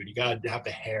 all right, dude, you got to have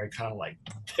the hair kind of like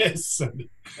this. And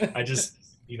I just,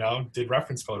 did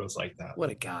reference photos like that. What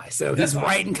a guy. So he's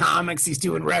writing comics. He's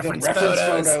doing reference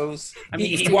photos. I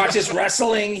mean, he watches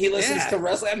wrestling. He listens to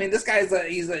wrestling. I mean, this guy's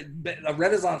he's a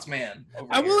Renaissance man.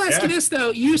 I will ask you this,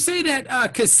 though. You say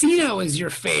that Casino is your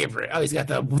favorite. Oh, he's got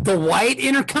the white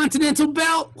Intercontinental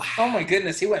belt? Wow. Oh, my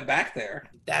goodness. He went back there.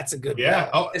 That's a good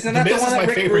belt. Oh, isn't that the one that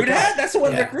Rick Rude had? That's the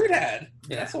one Rick Rude had.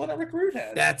 Yeah. That's the one that Rick Rude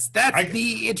had. That's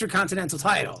the Intercontinental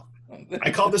title.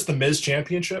 I call this the Miz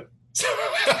Championship.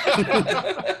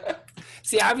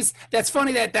 See, that's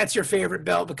funny that's your favorite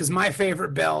belt, because my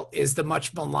favorite belt is the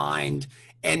much maligned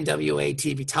NWA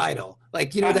TV title.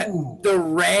 Like, the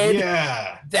red,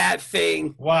 that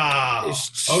thing. Wow. Is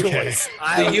choice. Okay.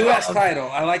 The U.S. title.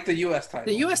 I like the U.S. title.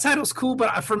 The U.S. title's cool,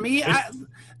 but for me,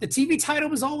 the TV title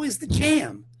was always the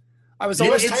jam. The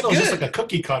U.S. title is just like a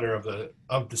cookie cutter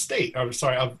of the state. Or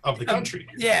sorry, of the country.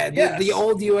 The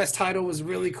old U.S. title was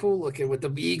really cool looking with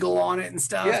the eagle on it and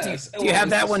stuff. Yes. Do you have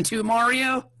that one too,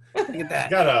 Mario? Look at that.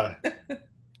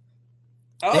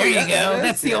 There you go.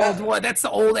 That's the old one. That's the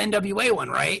old NWA one,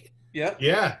 right? Yeah.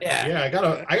 I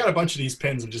got a bunch of these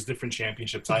pins of just different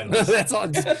championship titles. That's all.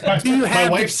 My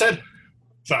wife said,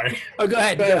 sorry. Oh, go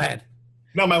ahead.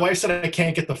 No, my wife said I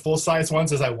can't get the full-size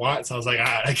ones as I want, so I was like,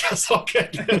 I guess I'll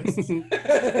get this.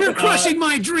 You're crushing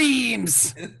my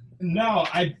dreams. No,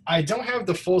 I don't have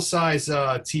the full-size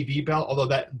TV belt, although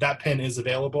that pin is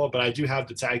available, but I do have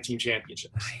the Tag Team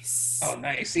Championship. Nice. Oh,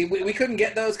 nice. See, we couldn't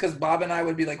get those because Bob and I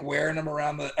would be like wearing them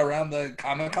around the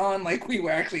Comic-Con, like we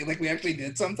actually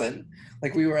did something,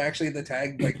 like we were actually the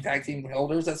tag team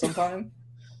holders at some time.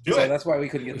 That's why we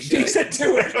couldn't get them.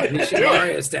 Do it.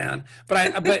 Mario's down.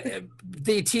 But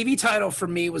the TV title for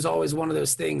me was always one of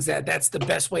those things that's the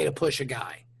best way to push a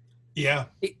guy. Yeah.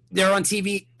 They're on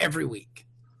TV every week.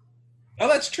 Oh,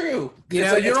 that's true. You're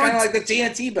kind of like the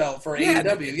TNT belt for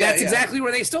AEW. That's exactly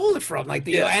where they stole it from. And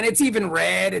it's even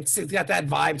red. It's got that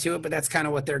vibe to it, but that's kind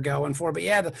of what they're going for.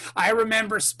 But I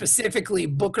remember specifically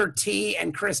Booker T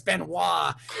and Chris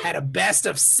Benoit had a best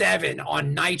of 7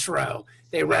 on Nitro.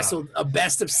 They wrestled a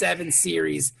best of 7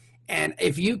 series. And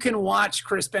if you can watch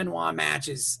Chris Benoit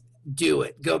matches, do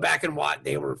it. Go back and watch.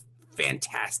 They were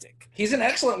fantastic. He's an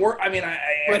excellent work. I mean,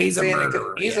 but he's a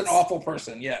murderer. He's an awful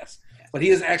person, yes. But he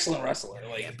is an excellent wrestler.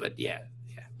 But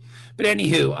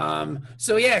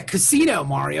anywho, Casino,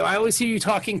 Mario. I always hear you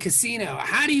talking Casino.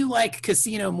 How do you like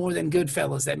Casino more than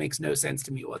Goodfellas? That makes no sense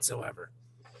to me whatsoever.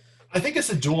 I think it's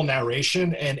a dual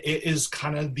narration, and it is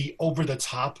kind of the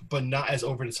over-the-top, but not as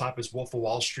over-the-top as Wolf of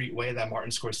Wall Street way that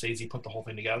Martin Scorsese put the whole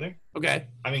thing together. Okay.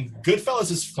 I mean,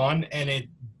 Goodfellas is fun, and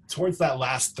towards that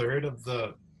last third of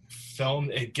the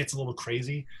film, it gets a little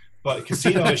crazy, but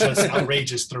Casino is just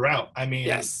outrageous throughout. I mean,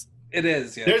 yes, it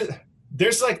is. Yes.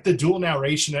 There's like the dual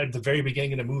narration at the very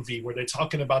beginning of the movie where they're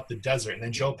talking about the desert, and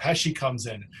then Joe Pesci comes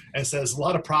in and says a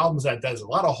lot of problems in that desert, a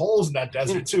lot of holes in that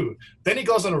desert too. Then he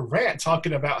goes on a rant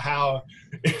talking about how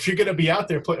if you're going to be out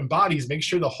there putting bodies, make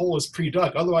sure the hole is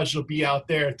pre-dug. Otherwise, you'll be out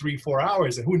there 3-4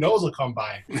 hours, and who knows will come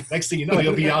by. Next thing you know,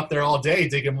 you'll be out there all day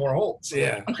digging more holes.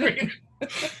 Yeah. I mean,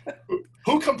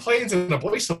 who complains in a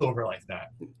voiceover like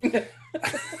that?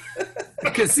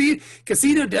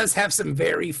 Casino does have some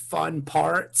very fun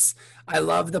parts. I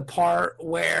love the part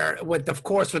where, with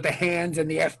the hands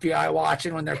and the FBI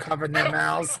watching when they're covering their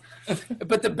mouths.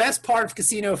 But the best part of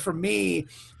Casino for me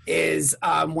is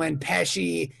when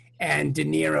Pesci and De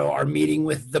Niro are meeting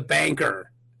with the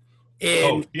banker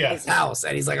in his house,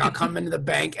 and he's like, "I'll come into the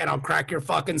bank and I'll crack your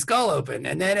fucking skull open,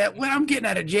 and then when I'm getting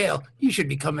out of jail, you should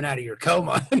be coming out of your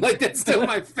coma." Like, that's still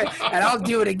my and I'll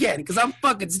do it again because I'm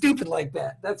fucking stupid like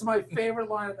that. That's my favorite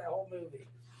line of that whole movie.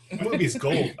 The movie's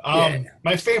gold.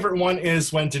 My favorite one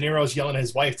is when De Niro's yelling at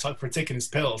his wife for taking his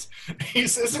pills. He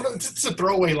says it's a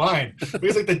throwaway line.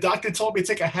 He's like, the doctor told me to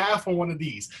take a half on one of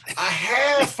these. A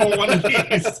half on one of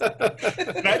these.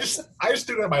 And I just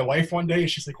threw it at my wife one day, and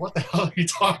she's like, "What the hell are you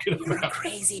talking about?" You're a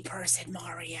crazy person,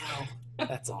 Mario.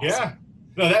 That's awesome. Yeah.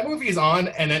 No, that movie is on,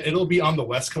 and then it'll be on the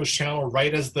West Coast channel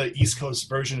right as the East Coast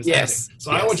version is ending.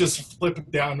 So I will just flip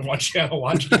it down to one channel,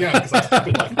 watch it again, because I'm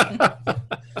stupid like that.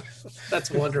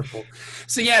 That's wonderful.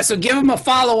 So give him a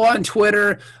follow on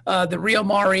Twitter, the real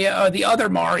Mario, the other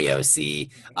Mario C.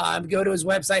 Go to his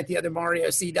website,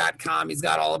 theothermarioc.com. He's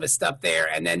got all of his stuff there.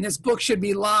 And then this book should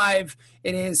be live.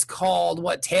 It is called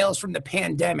Tales from the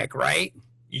Pandemic, right?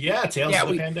 Yeah, Tales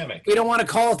from the Pandemic. We don't want to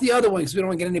call it the other one because we don't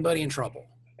want to get anybody in trouble.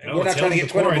 We're not trying to get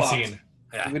Twitter blocked.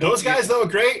 Yeah. Those guys, though, are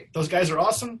great. Those guys are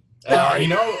awesome.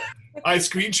 I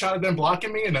screenshotted them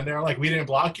blocking me, and then they're like, "We didn't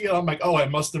block you." I'm like, "Oh, it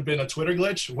must have been a Twitter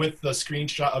glitch with the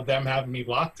screenshot of them having me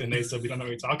blocked." And they said, "We don't know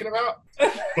what you're talking about."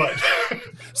 But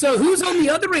So who's on the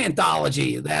other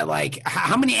anthology? That like,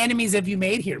 how many enemies have you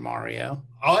made here, Mario?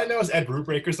 all I know is Ed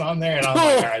Brubaker's on there, and I'm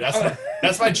like, "All right,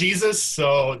 that's my Jesus."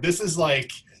 So this is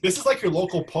like your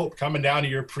local pope coming down to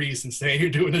your priest and saying you're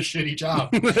doing a shitty job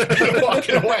and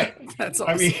walking away. That's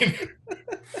awesome. I mean,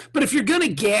 but if you're gonna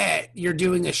get, you're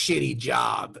doing a shitty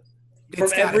job. From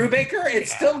Ed Brubaker,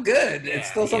 it's still good. It's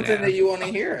still something that you want to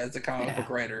hear as a comic book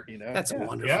writer. That's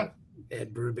wonderful. Yeah.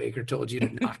 Ed Brubaker told you to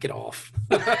knock it off.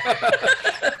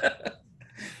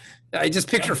 I just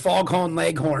picture Foghorn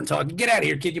Leghorn talking. Get out of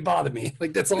here, kid! You bother me.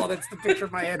 Like that's all. That's the picture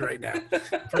in my head right now.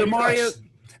 So Mario.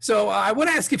 So I would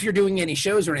ask if you're doing any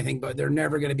shows or anything, but they're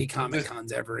never going to be Comic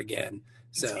Cons ever again.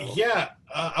 So yeah,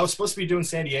 I was supposed to be doing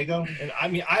San Diego, and I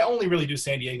mean, I only really do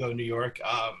San Diego and New York.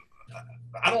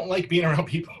 I don't like being around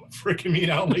people. Freaking me,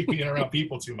 I don't like being around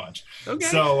people too much. Okay.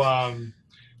 So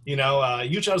usually I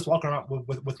just walk around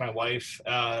with my wife.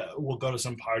 We'll go to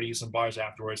some parties, some bars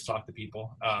afterwards, talk to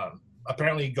people.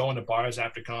 Apparently, going to bars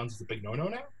after cons is a big no-no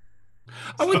now.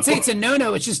 I wouldn't say it's a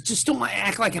no-no. It's just don't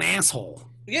act like an asshole.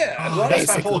 Yeah, that's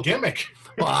my whole gimmick.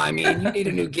 Well, I mean, you need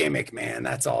a new gimmick, man.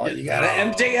 That's all you got.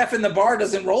 MJF in the bar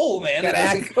doesn't roll, man.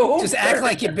 Just act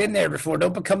like you've been there before.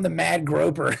 Don't become the mad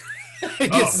groper. I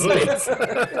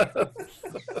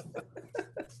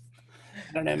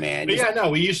don't know, man. But yeah,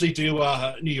 no, we usually do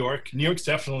New York. New York's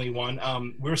definitely one.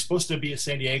 We were supposed to be at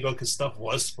San Diego because stuff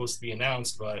was supposed to be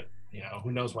announced, but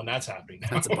who knows when that's happening now.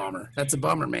 That's a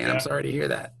bummer, man. Yeah. I'm sorry to hear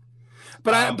that.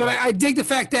 But I dig the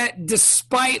fact that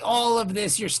despite all of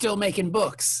this, you're still making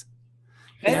books.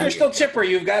 And you're still chipper.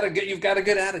 You've got a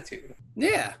good attitude.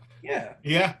 Yeah. Yeah.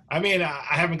 Yeah. I mean, I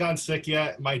haven't gotten sick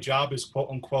yet. My job is quote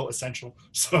unquote essential.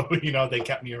 So, they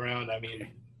kept me around. I mean,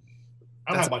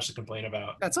 I don't have much to complain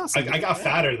about. That's awesome. I got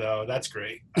fatter though. That's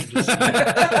great.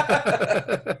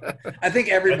 I think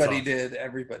everybody did.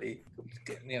 Everybody,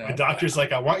 The doctor's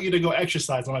like, I want you to go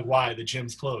exercise. I'm like, why? The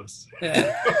gym's closed.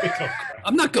 Yeah.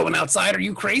 I'm not going outside. Are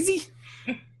you crazy?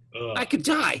 I could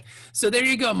die. So there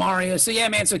you go, Mario. So yeah,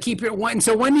 man. So keep your one.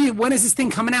 So when is this thing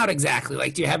coming out exactly?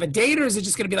 Like, do you have a date, or is it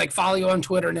just going to be like follow you on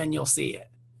Twitter and then you'll see it?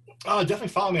 Definitely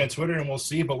follow me on Twitter and we'll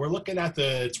see. But we're looking at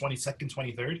the 22nd,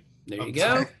 23rd. There you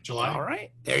go. July. All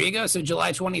right. There you go. So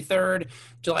July 23rd,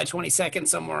 July 22nd,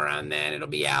 somewhere around then, it'll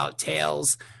be out.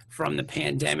 Tales from the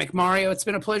Pandemic. Mario, it's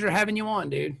been a pleasure having you on,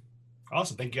 dude.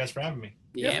 Awesome. Thank you guys for having me.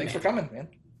 Yeah, thanks for coming, man.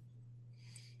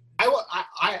 I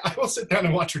will sit down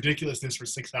and watch ridiculousness for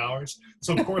 6 hours.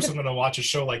 So of course I'm going to watch a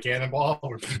show like Cannonball.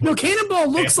 No, Cannonball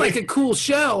looks like a cool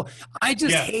show. I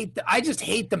just hate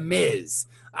the Miz.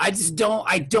 I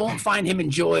don't find him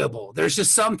enjoyable. There's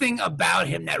just something about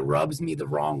him that rubs me the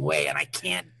wrong way, and I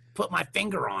can't put my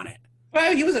finger on it.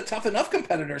 Well, he was a tough enough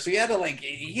competitor, so he had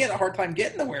a hard time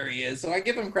getting to where he is. So I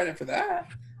give him credit for that.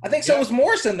 I think so was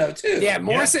Morrison though too. Yeah,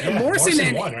 Morrison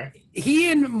and won, right?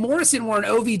 He and Morrison were in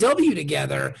OVW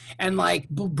together, and like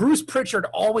Bruce Pritchard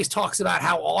always talks about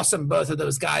how awesome both of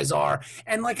those guys are.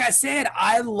 And like I said,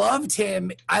 I loved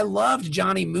him. I loved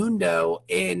Johnny Mundo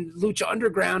in Lucha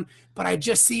Underground, but I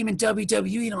just see him in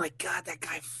WWE, and I'm like, God, that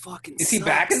guy fucking Is sucks. he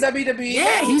back in WWE?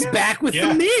 Yeah, he's back with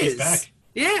The Miz. He's back.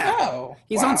 Yeah.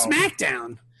 He's on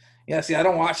SmackDown. Yeah, see, I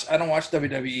don't watch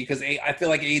WWE because I feel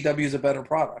like AEW is a better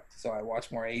product, so I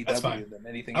watch more AEW than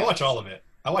anything else. I watch all of it.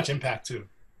 I watch Impact too.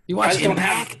 You watch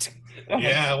Impact?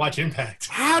 Yeah, I watch Impact.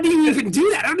 How do you even do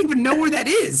that? I don't even know where that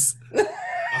is.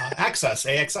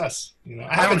 AXS.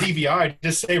 I have a DVR. I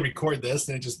just say record this,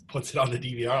 and it just puts it on the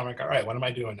DVR. I'm like, all right, what am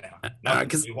I doing now?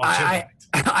 Because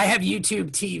I have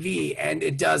YouTube TV, and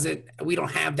it doesn't. We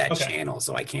don't have that channel,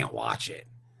 so I can't watch it.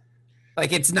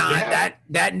 Like it's not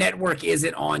that network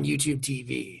isn't on YouTube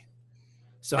TV,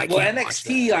 so I can't. Well,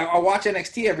 NXT, I watch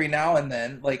NXT every now and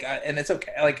then, and it's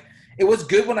okay. Like it was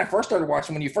good when I first started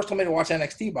watching. When you first told me to watch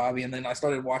NXT, Bobby, and then I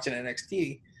started watching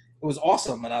NXT, it was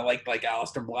awesome, and I liked like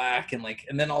Aleister Black, and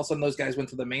then all of a sudden those guys went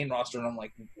to the main roster, and I'm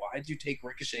like, why'd you take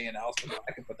Ricochet and Aleister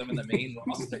Black and put them in the main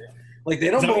roster? Like they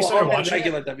don't belong in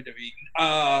regular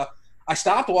WWE. I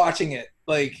stopped watching it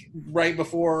like right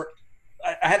before.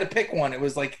 I had to pick one. It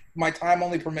was like my time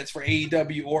only permits for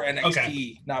AEW or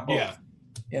NXT, not both.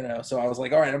 Yeah. So I was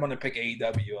like, all right, I'm going to pick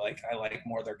AEW. Like I like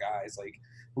more of their guys. Like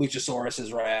Luchasaurus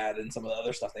is rad, and some of the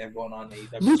other stuff they have going on in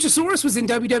AEW. Luchasaurus was in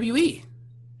WWE.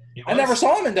 I never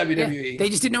saw him in WWE. Yeah, they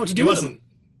just didn't know what to do with him.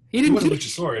 He wasn't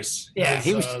Luchasaurus. Yeah,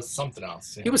 he was something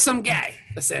else. Yeah. He was some guy,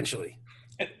 essentially.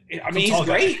 I mean, he's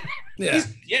great.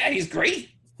 He's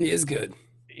great. He is good.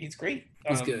 He's great.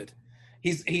 He's good.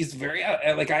 He's very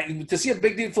like to see a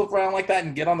big dude flip around like that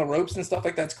and get on the ropes and stuff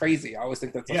like that's crazy. I always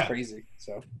think that's crazy.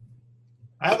 So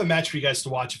I have a match for you guys to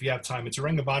watch if you have time. It's a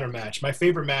Ring of Honor match. My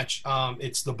favorite match.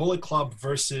 It's the Bullet Club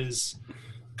versus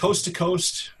Coast to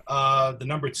Coast, the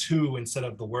number 2 instead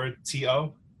of the word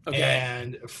TO. Okay.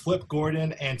 And Flip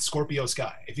Gordon and Scorpio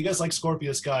Sky. If you guys like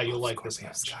Scorpio Sky, you'll like this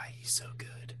match. Sky, he's so good.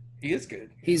 He is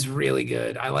good. He's really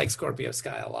good. I like Scorpio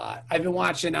Sky a lot. I've been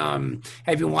watching. Have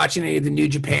you been watching any of the New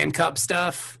Japan Cup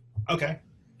stuff? Okay.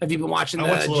 Have you been watching? I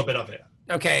watched a little bit of it.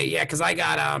 Okay, yeah, because I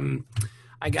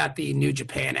got the New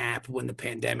Japan app when the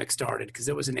pandemic started because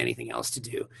there wasn't anything else to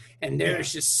do, and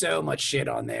there's just so much shit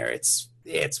on there.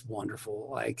 It's wonderful.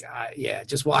 Like,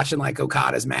 just watching like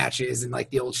Okada's matches and like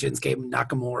the old Shinsuke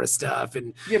Nakamura stuff.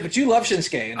 And yeah, but you love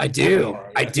Shinsuke. I do.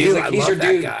 Nakamura, I do. Like, I he's love your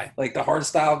that dude, guy. like the hard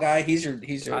style guy. He's your.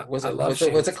 What's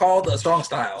it called? A strong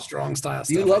style. Strong style.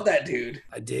 You love that dude.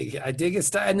 I dig his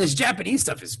style, and this Japanese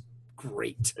stuff is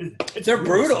great. They're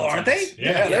brutal, aren't they?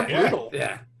 Yeah, they're brutal.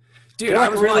 Yeah. Dude, they're I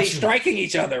was really watching, striking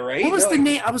each other, right? What was the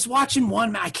name? I was watching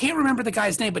one. I can't remember the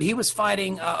guy's name, but he was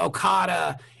fighting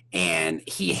Okada, and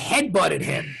he headbutted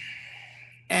him.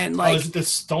 And like, is it the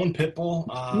Stone Pitbull?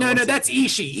 No, that's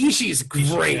Ishii. Ishii's great.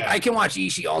 Ishii, yeah. I can watch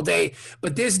Ishii all day.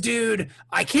 But this dude,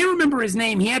 I can't remember his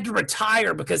name. He had to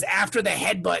retire because after the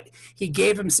headbutt, he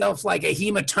gave himself like a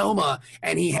hematoma,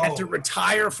 and he had to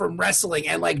retire from wrestling.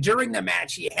 And like during the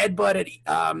match, he headbutted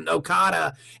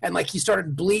Okada, and like he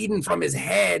started bleeding from his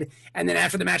head. And then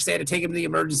after the match, they had to take him to the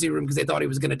emergency room because they thought he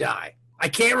was going to die. I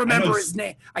can't remember his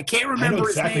name. I know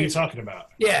exactly what you're talking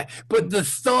about. Yeah, but the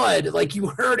thud, like you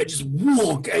heard it just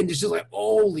whook, and it's just like,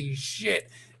 holy shit.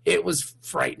 It was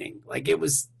frightening. Like it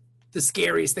was the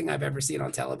scariest thing I've ever seen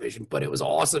on television, but it was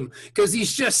awesome because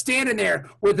he's just standing there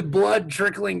with the blood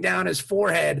trickling down his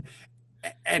forehead.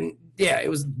 And yeah, it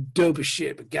was dope as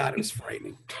shit, but God, it was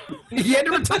frightening. He had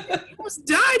to retire. He almost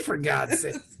died, for God's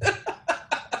sake.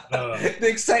 The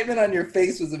excitement on your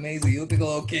face was amazing. You looked like a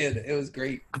little kid. It was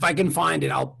great. If I can find it,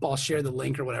 I'll share the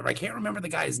link or whatever. I can't remember the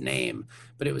guy's name,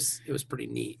 but it was pretty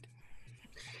neat.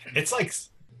 It's like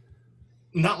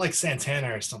not like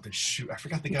Santana or something. Shoot, I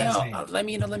forgot the guy's name. Let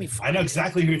me find. I know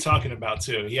exactly who you're talking about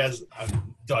too. He has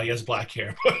black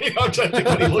hair, but I'm trying to think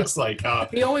what he looks like.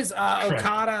 He always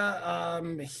Okada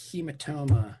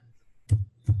hematoma.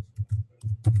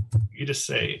 You just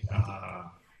say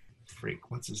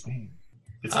what's his name?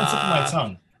 It's on the tip of my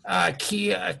tongue.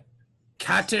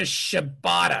 Kata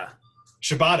Shibata.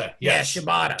 Shibata, yes. Yeah,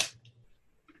 Shibata.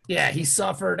 Yeah, he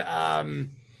suffered a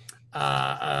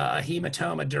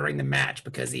hematoma during the match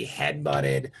because he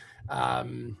headbutted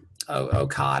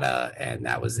Okada, and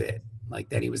that was it. Like,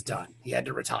 then he was done. He had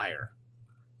to retire.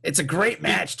 It's a great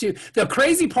match, too. The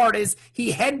crazy part is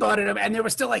he headbutted him, and there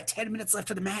was still like 10 minutes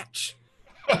left of the match.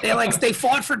 They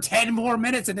fought for 10 more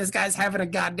minutes, and this guy's having a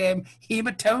goddamn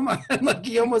hematoma, and like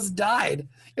he almost died.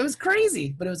 It was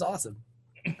crazy, but it was awesome.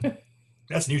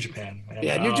 That's New Japan, man.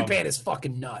 Yeah, New Japan is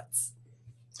fucking nuts.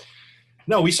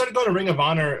 No, we started going to Ring of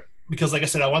Honor because, like I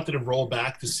said, I wanted to roll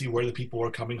back to see where the people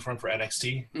were coming from for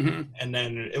NXT, and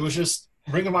then it was just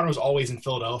Ring of Honor was always in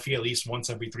Philadelphia at least once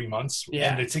every 3 months,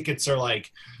 and the tickets are like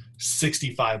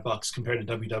 $65 compared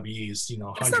to WWE's,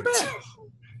 hundreds. That's not bad.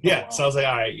 Yeah, so I was like,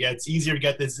 all right, it's easier to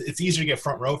get this. It's easier to get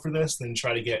front row for this than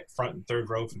try to get front and third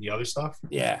row for the other stuff.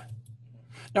 Yeah.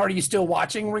 Now, are you still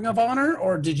watching Ring of Honor,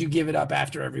 or did you give it up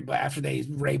after they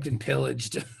raped and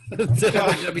pillaged?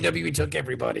 WWE took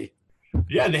everybody.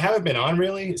 Yeah, they haven't been on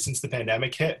really since the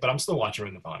pandemic hit, but I'm still watching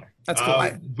Ring of Honor. That's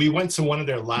cool. We went to one of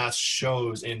their last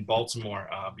shows in Baltimore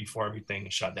before everything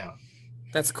shut down.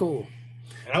 That's cool.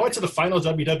 And I went to the final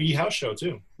WWE house show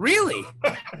too. Really?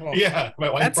 Yeah, my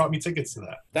wife brought me tickets to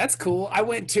that. That's cool. I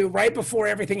went to right before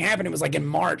everything happened. It was like in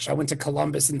March. I went to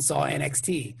Columbus and saw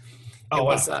NXT.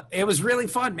 It was really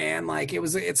fun, man. Like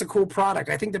it's a cool product.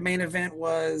 I think the main event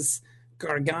was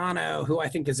Gargano, who I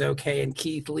think is okay, and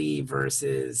Keith Lee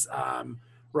versus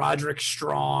Roderick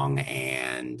Strong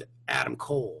and Adam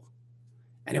Cole.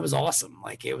 And it was awesome.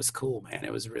 Like it was cool, man.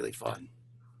 It was really fun.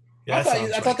 Yeah, I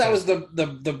thought that was the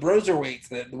Broserweights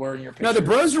that were in your picture. No, the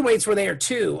Broserweights were there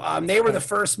too. They were the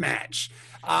first match.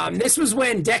 This was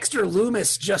when Dexter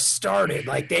Lumis just started.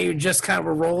 Like they just kind of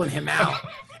were rolling him out,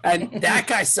 and that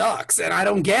guy sucks. And I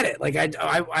don't get it. Like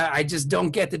I just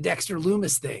don't get the Dexter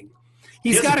Lumis thing.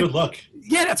 He's got a good look.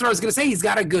 Yeah, that's what I was gonna say. He's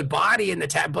got a good body in the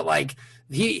tab, but like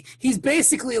he's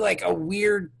basically like a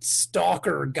weird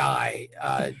stalker guy,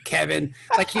 Kevin.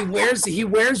 Like he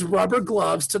wears rubber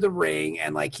gloves to the ring,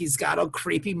 and like he's got a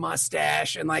creepy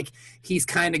mustache, and like he's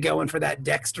kind of going for that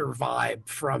Dexter vibe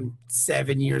from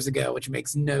 7 years ago, which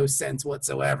makes no sense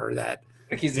whatsoever. That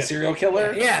Like he's a serial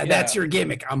killer? Yeah, that's your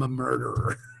gimmick. I'm a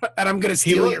murderer. And I'm going to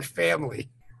steal your family.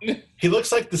 He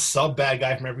looks like the sub bad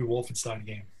guy from every Wolfenstein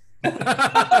game.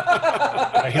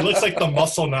 He looks like the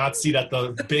muscle Nazi that the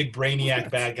big brainiac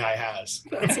bad guy has.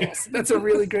 That's awesome. That's a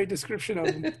really great description of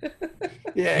him.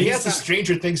 Yeah, he has the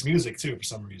Stranger Things music too for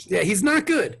some reason. Yeah, he's not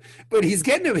good, but he's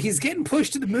getting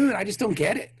pushed to the moon. I just don't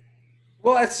get it.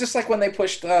 Well, it's just like when they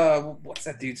pushed what's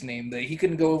that dude's name? He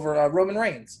couldn't go over Roman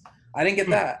Reigns. I didn't get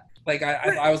that. Like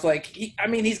I was like,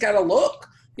 he's got a look.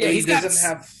 Yeah, he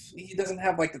doesn't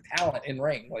have like the talent in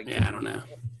ring. Like, yeah, I don't know.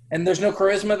 And there's no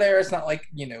charisma there. It's not like,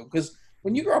 because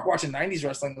when you grew up watching 90s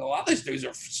wrestling, a lot of these dudes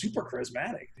are super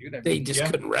charismatic, dude. They just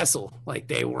couldn't wrestle. Like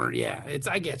they weren't. Yeah,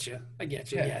 I get you.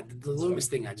 Yeah, the Loomis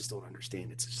thing, I just don't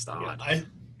understand. It's just odd. Yeah,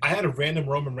 I had a random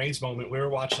Roman Reigns moment. We were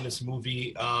watching this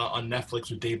movie on Netflix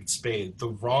with David Spade. The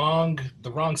wrong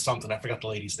something. I forgot the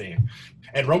lady's name.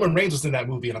 And Roman Reigns was in that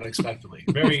movie unexpectedly.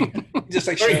 Very just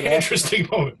like very interesting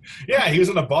moment. Yeah, he was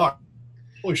in a bar.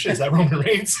 Holy shit, is that Roman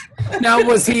Reigns? Now,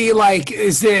 was he like,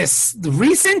 is this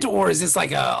recent or is this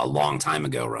like a long time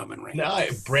ago Roman Reigns? No,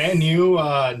 brand new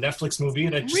Netflix movie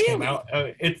that just came out.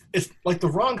 It's like the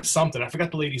wrong something. I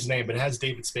forgot the lady's name, but it has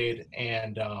David Spade.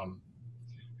 And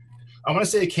I want to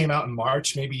say it came out in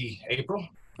March, maybe April.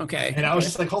 Okay. And I was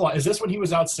just like, hold on, is this when he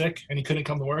was out sick and he couldn't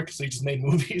come to work, so he just made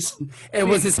movies? And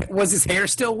was his hair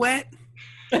still wet?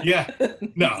 Yeah.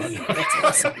 No. That's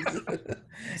awesome.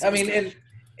 I mean,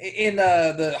 in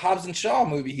the Hobbs and Shaw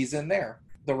movie, he's in there.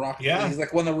 The Rock. Yeah. He's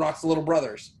like one of the Rock's little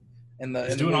brothers.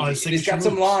 He's doing all his he's got moves.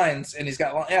 some lines, and he's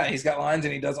got lines,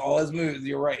 and he does all his moves.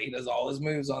 You're right, he does all his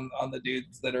moves on the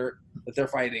dudes that they're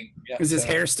fighting. Yeah, is his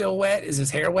hair still wet? Is his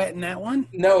hair wet in that one?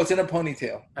 No, it's in a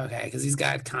ponytail. Okay, because he's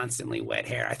got constantly wet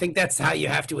hair. I think that's how you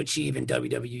have to achieve in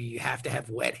WWE. You have to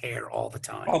have wet hair all the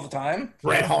time. All the time?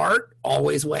 Bret Hart,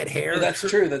 always wet hair. Oh, that's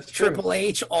true. That's true. Triple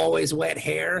H, always wet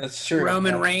hair. That's true.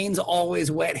 Roman Reigns,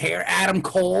 always wet hair. Adam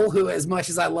Cole, who, as much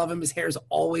as I love him, his hair's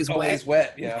always wet. Always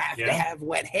wet, yeah. You have to have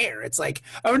wet hair. It's like,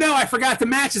 oh no, I forgot the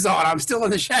match is on. I'm still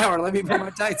in the shower. Let me put my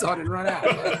tights on and run out.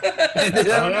 I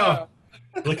don't know.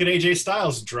 Look at AJ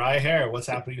Styles, dry hair. What's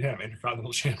happening to him?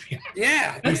 Intercontinental champion.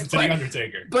 Yeah. Listen to the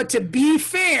Undertaker. But to be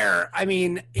fair, I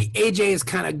mean, AJ is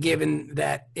kind of given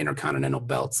that Intercontinental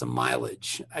belt some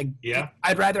mileage.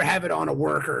 I'd rather have it on a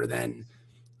worker than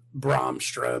Braun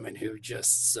Strowman, who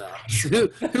just sucks, who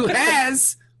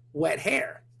has wet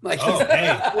hair. Like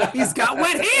he's got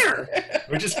wet hair.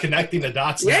 We're just connecting the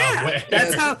dots now.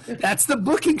 Yeah, that's the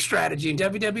booking strategy in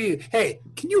WWE. Hey,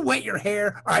 can you wet your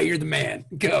hair? All right, you're the man.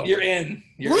 Go. You're in.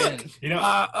 Look,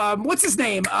 what's his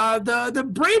name? The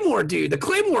Braymore dude, the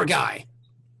Claymore guy.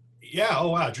 Yeah. Oh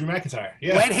wow, Drew McIntyre.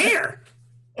 Yeah. Wet hair.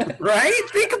 Right?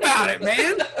 Think about it,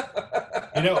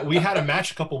 man. We had a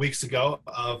match a couple weeks ago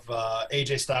of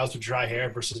AJ Styles with dry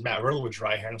hair versus Matt Riddle with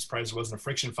dry hair, and I'm surprised it wasn't a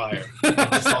friction fire.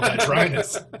 Just all that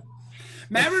dryness.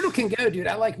 Matt Riddle can go, dude.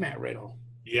 I like Matt Riddle.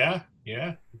 Yeah.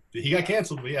 He got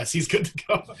canceled, but yes, he's good to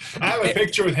go. I have a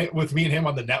picture with me and him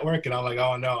on the network, and I'm like,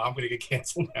 oh no, I'm going to get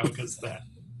canceled now because of that.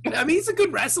 I mean, he's a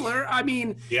good wrestler. I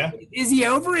mean, is he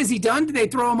over? Is he done? Did they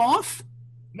throw him off?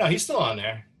 No, he's still on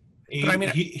there. He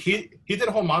did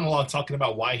a whole monologue talking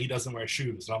about why he doesn't wear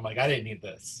shoes, and I'm like, I didn't need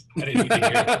this. I didn't need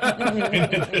to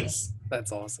hear this.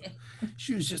 That's awesome.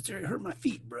 Shoes just hurt my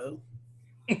feet, bro.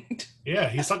 Yeah,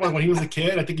 he's talking about when he was a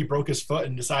kid. I think he broke his foot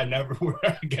and decided never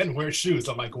wear shoes.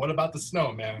 I'm like, what about the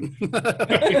snow, man?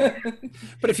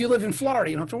 But if you live in Florida,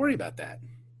 you don't have to worry about that.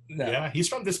 No. Yeah, he's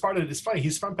from this part of it's funny.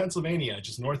 He's from Pennsylvania,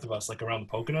 just north of us, like around the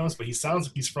Poconos. But he sounds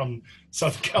like he's from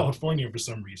Southern California for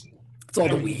some reason. It's all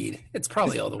the weed. It's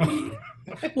probably all the weed.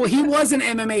 Well, he was an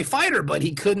MMA fighter, but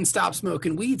he couldn't stop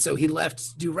smoking weed, so he left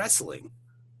to do wrestling.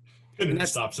 Couldn't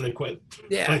stop, so they quit.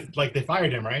 Yeah. Like they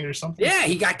fired him, right, or something? Yeah,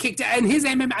 he got kicked out. And his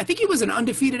MMA, I think he was an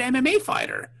undefeated MMA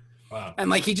fighter. Wow.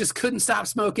 And he just couldn't stop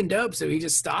smoking dope, so he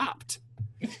just stopped.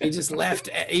 He just left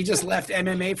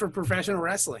MMA for professional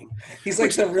wrestling. He's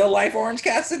like the real life Orange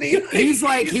Cassidy. He's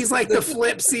like the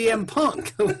flip CM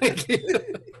Punk.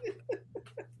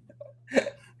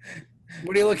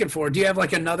 What are you looking for? Do you have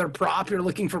another prop? You're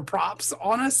looking for props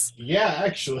on us? Yeah,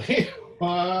 actually.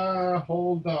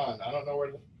 Hold on. I don't know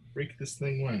where the freak this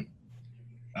thing went.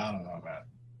 I don't know, man.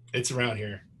 It's around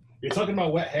here. You're talking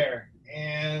about wet hair,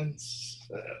 and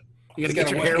you gotta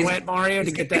get your hair wet, Mario,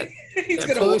 to get that. He's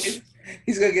that gonna push.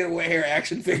 He's gonna get a wet hair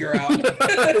action figure out.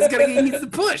 He needs the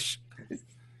push.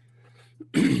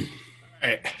 All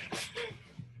right.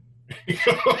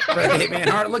 Right, man,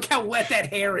 Hart, look how wet that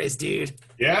hair is, dude.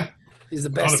 Yeah. He's the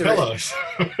best on the pillows.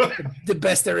 The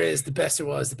best there is, the best there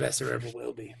was, the best there ever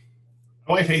will be.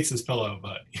 wife hates this pillow,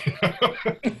 but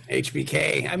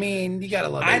HBK. I mean, you gotta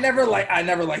love it. I never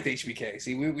liked HBK.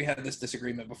 See, we had this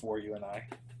disagreement before, you and I.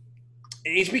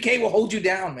 HBK will hold you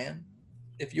down, man.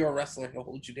 If you're a wrestler, he'll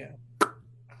hold you down.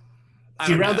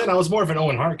 See, around then I was more of an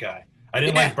Owen Hart guy. I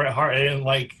didn't like Bret Hart. I didn't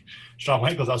like Shawn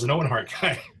Michaels. I was an Owen Hart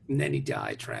guy. And then he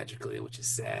died tragically, which is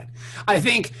sad. I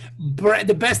think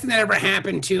the best thing that ever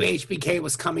happened to HBK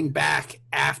was coming back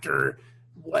after,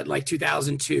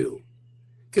 2002.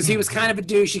 Because he was kind of a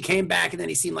douche. He came back, and then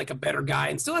he seemed like a better guy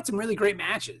and still had some really great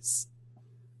matches.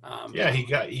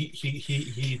 He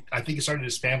I think he started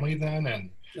his family then and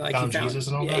found Jesus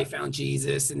and all that. Yeah, he found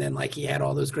Jesus, and then he had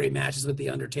all those great matches with The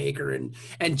Undertaker and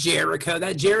Jericho.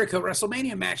 That Jericho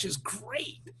WrestleMania match is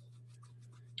great.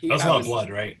 That was a lot of blood,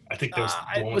 right? I think that was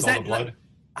the one with all the blood.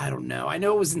 I don't know. I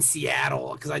know it was in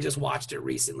Seattle because I just watched it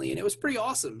recently, and it was pretty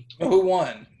awesome. Who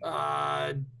won?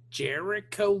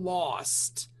 Jericho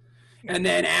lost. And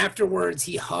then afterwards,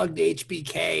 he hugged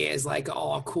HBK as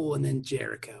all cool, and then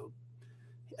Jericho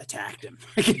attacked him.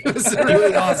 It was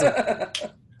really awesome.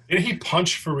 Did he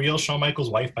punch for real Shawn Michaels'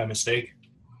 wife by mistake?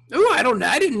 Oh, I don't know.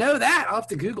 I didn't know that. I'll have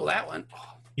to Google that one.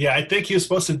 Yeah, I think he was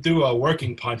supposed to do a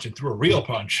working punch and threw a real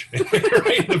punch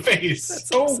right in the face.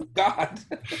 That's awesome. Oh, God.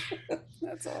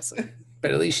 That's awesome.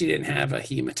 But at least she didn't have a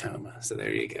hematoma, so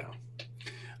there you go.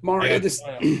 Mario, this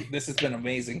has been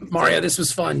amazing. Mario, this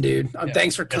was fun, dude.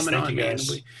 Thanks for coming on, man.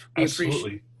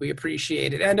 We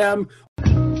appreciate it. And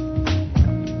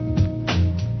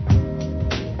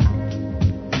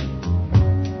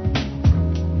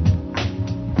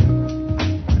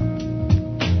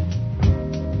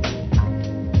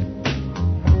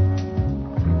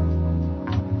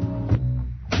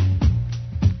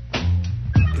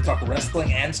talk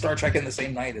wrestling and Star Trek in the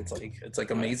same night. It's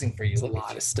amazing for you. It's a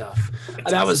lot of stuff.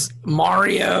 That was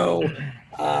Mario.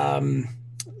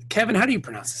 Kevin, how do you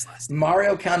pronounce his last name?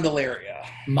 Mario Candelaria.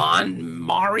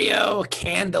 Mario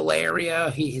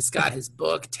Candelaria. He's got his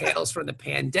book Tales from the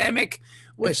Pandemic,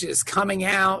 which is coming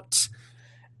out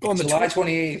on the July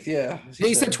 28th. Yeah.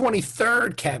 He said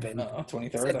 23rd, Kevin. 23rd. He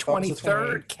said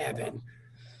 23rd, Kevin.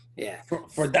 Yeah. For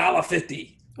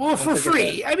 $1.50. Well, for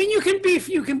free. I mean, you can be a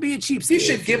cheapskate. You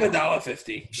should give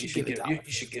 $1.50. You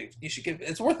should give.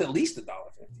 It's worth at least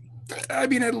 $1.50. I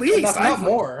mean, at least not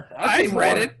more. I've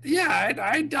read it. Yeah,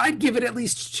 I'd give it at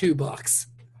least $2.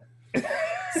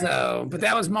 So, but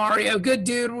that was Mario. Good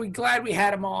dude. We're glad we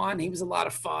had him on. He was a lot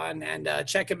of fun. And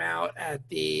check him out at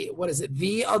the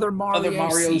Other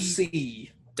Mario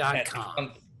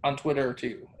C.com on Twitter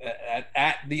too.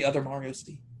 At the Other Mario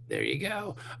C. There you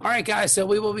go. All right, guys. So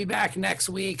we will be back next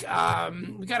week.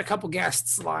 We got a couple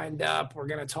guests lined up. We're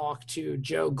going to talk to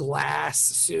Joe Glass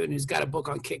soon, who's got a book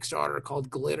on Kickstarter called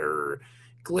Glitter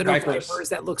Vipers.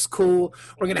 That looks cool.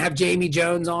 We're going to have Jamie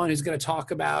Jones on, who's going to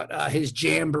talk about his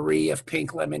jamboree of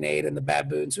pink lemonade and the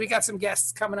baboon. So we got some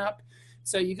guests coming up.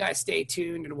 So you guys stay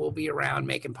tuned, and we'll be around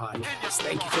making podcasts.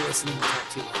 Thank you for listening. We'll talk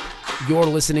to you later. You're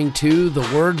listening to the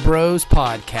Word Bros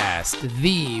Podcast,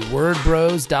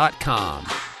 thewordbros.com.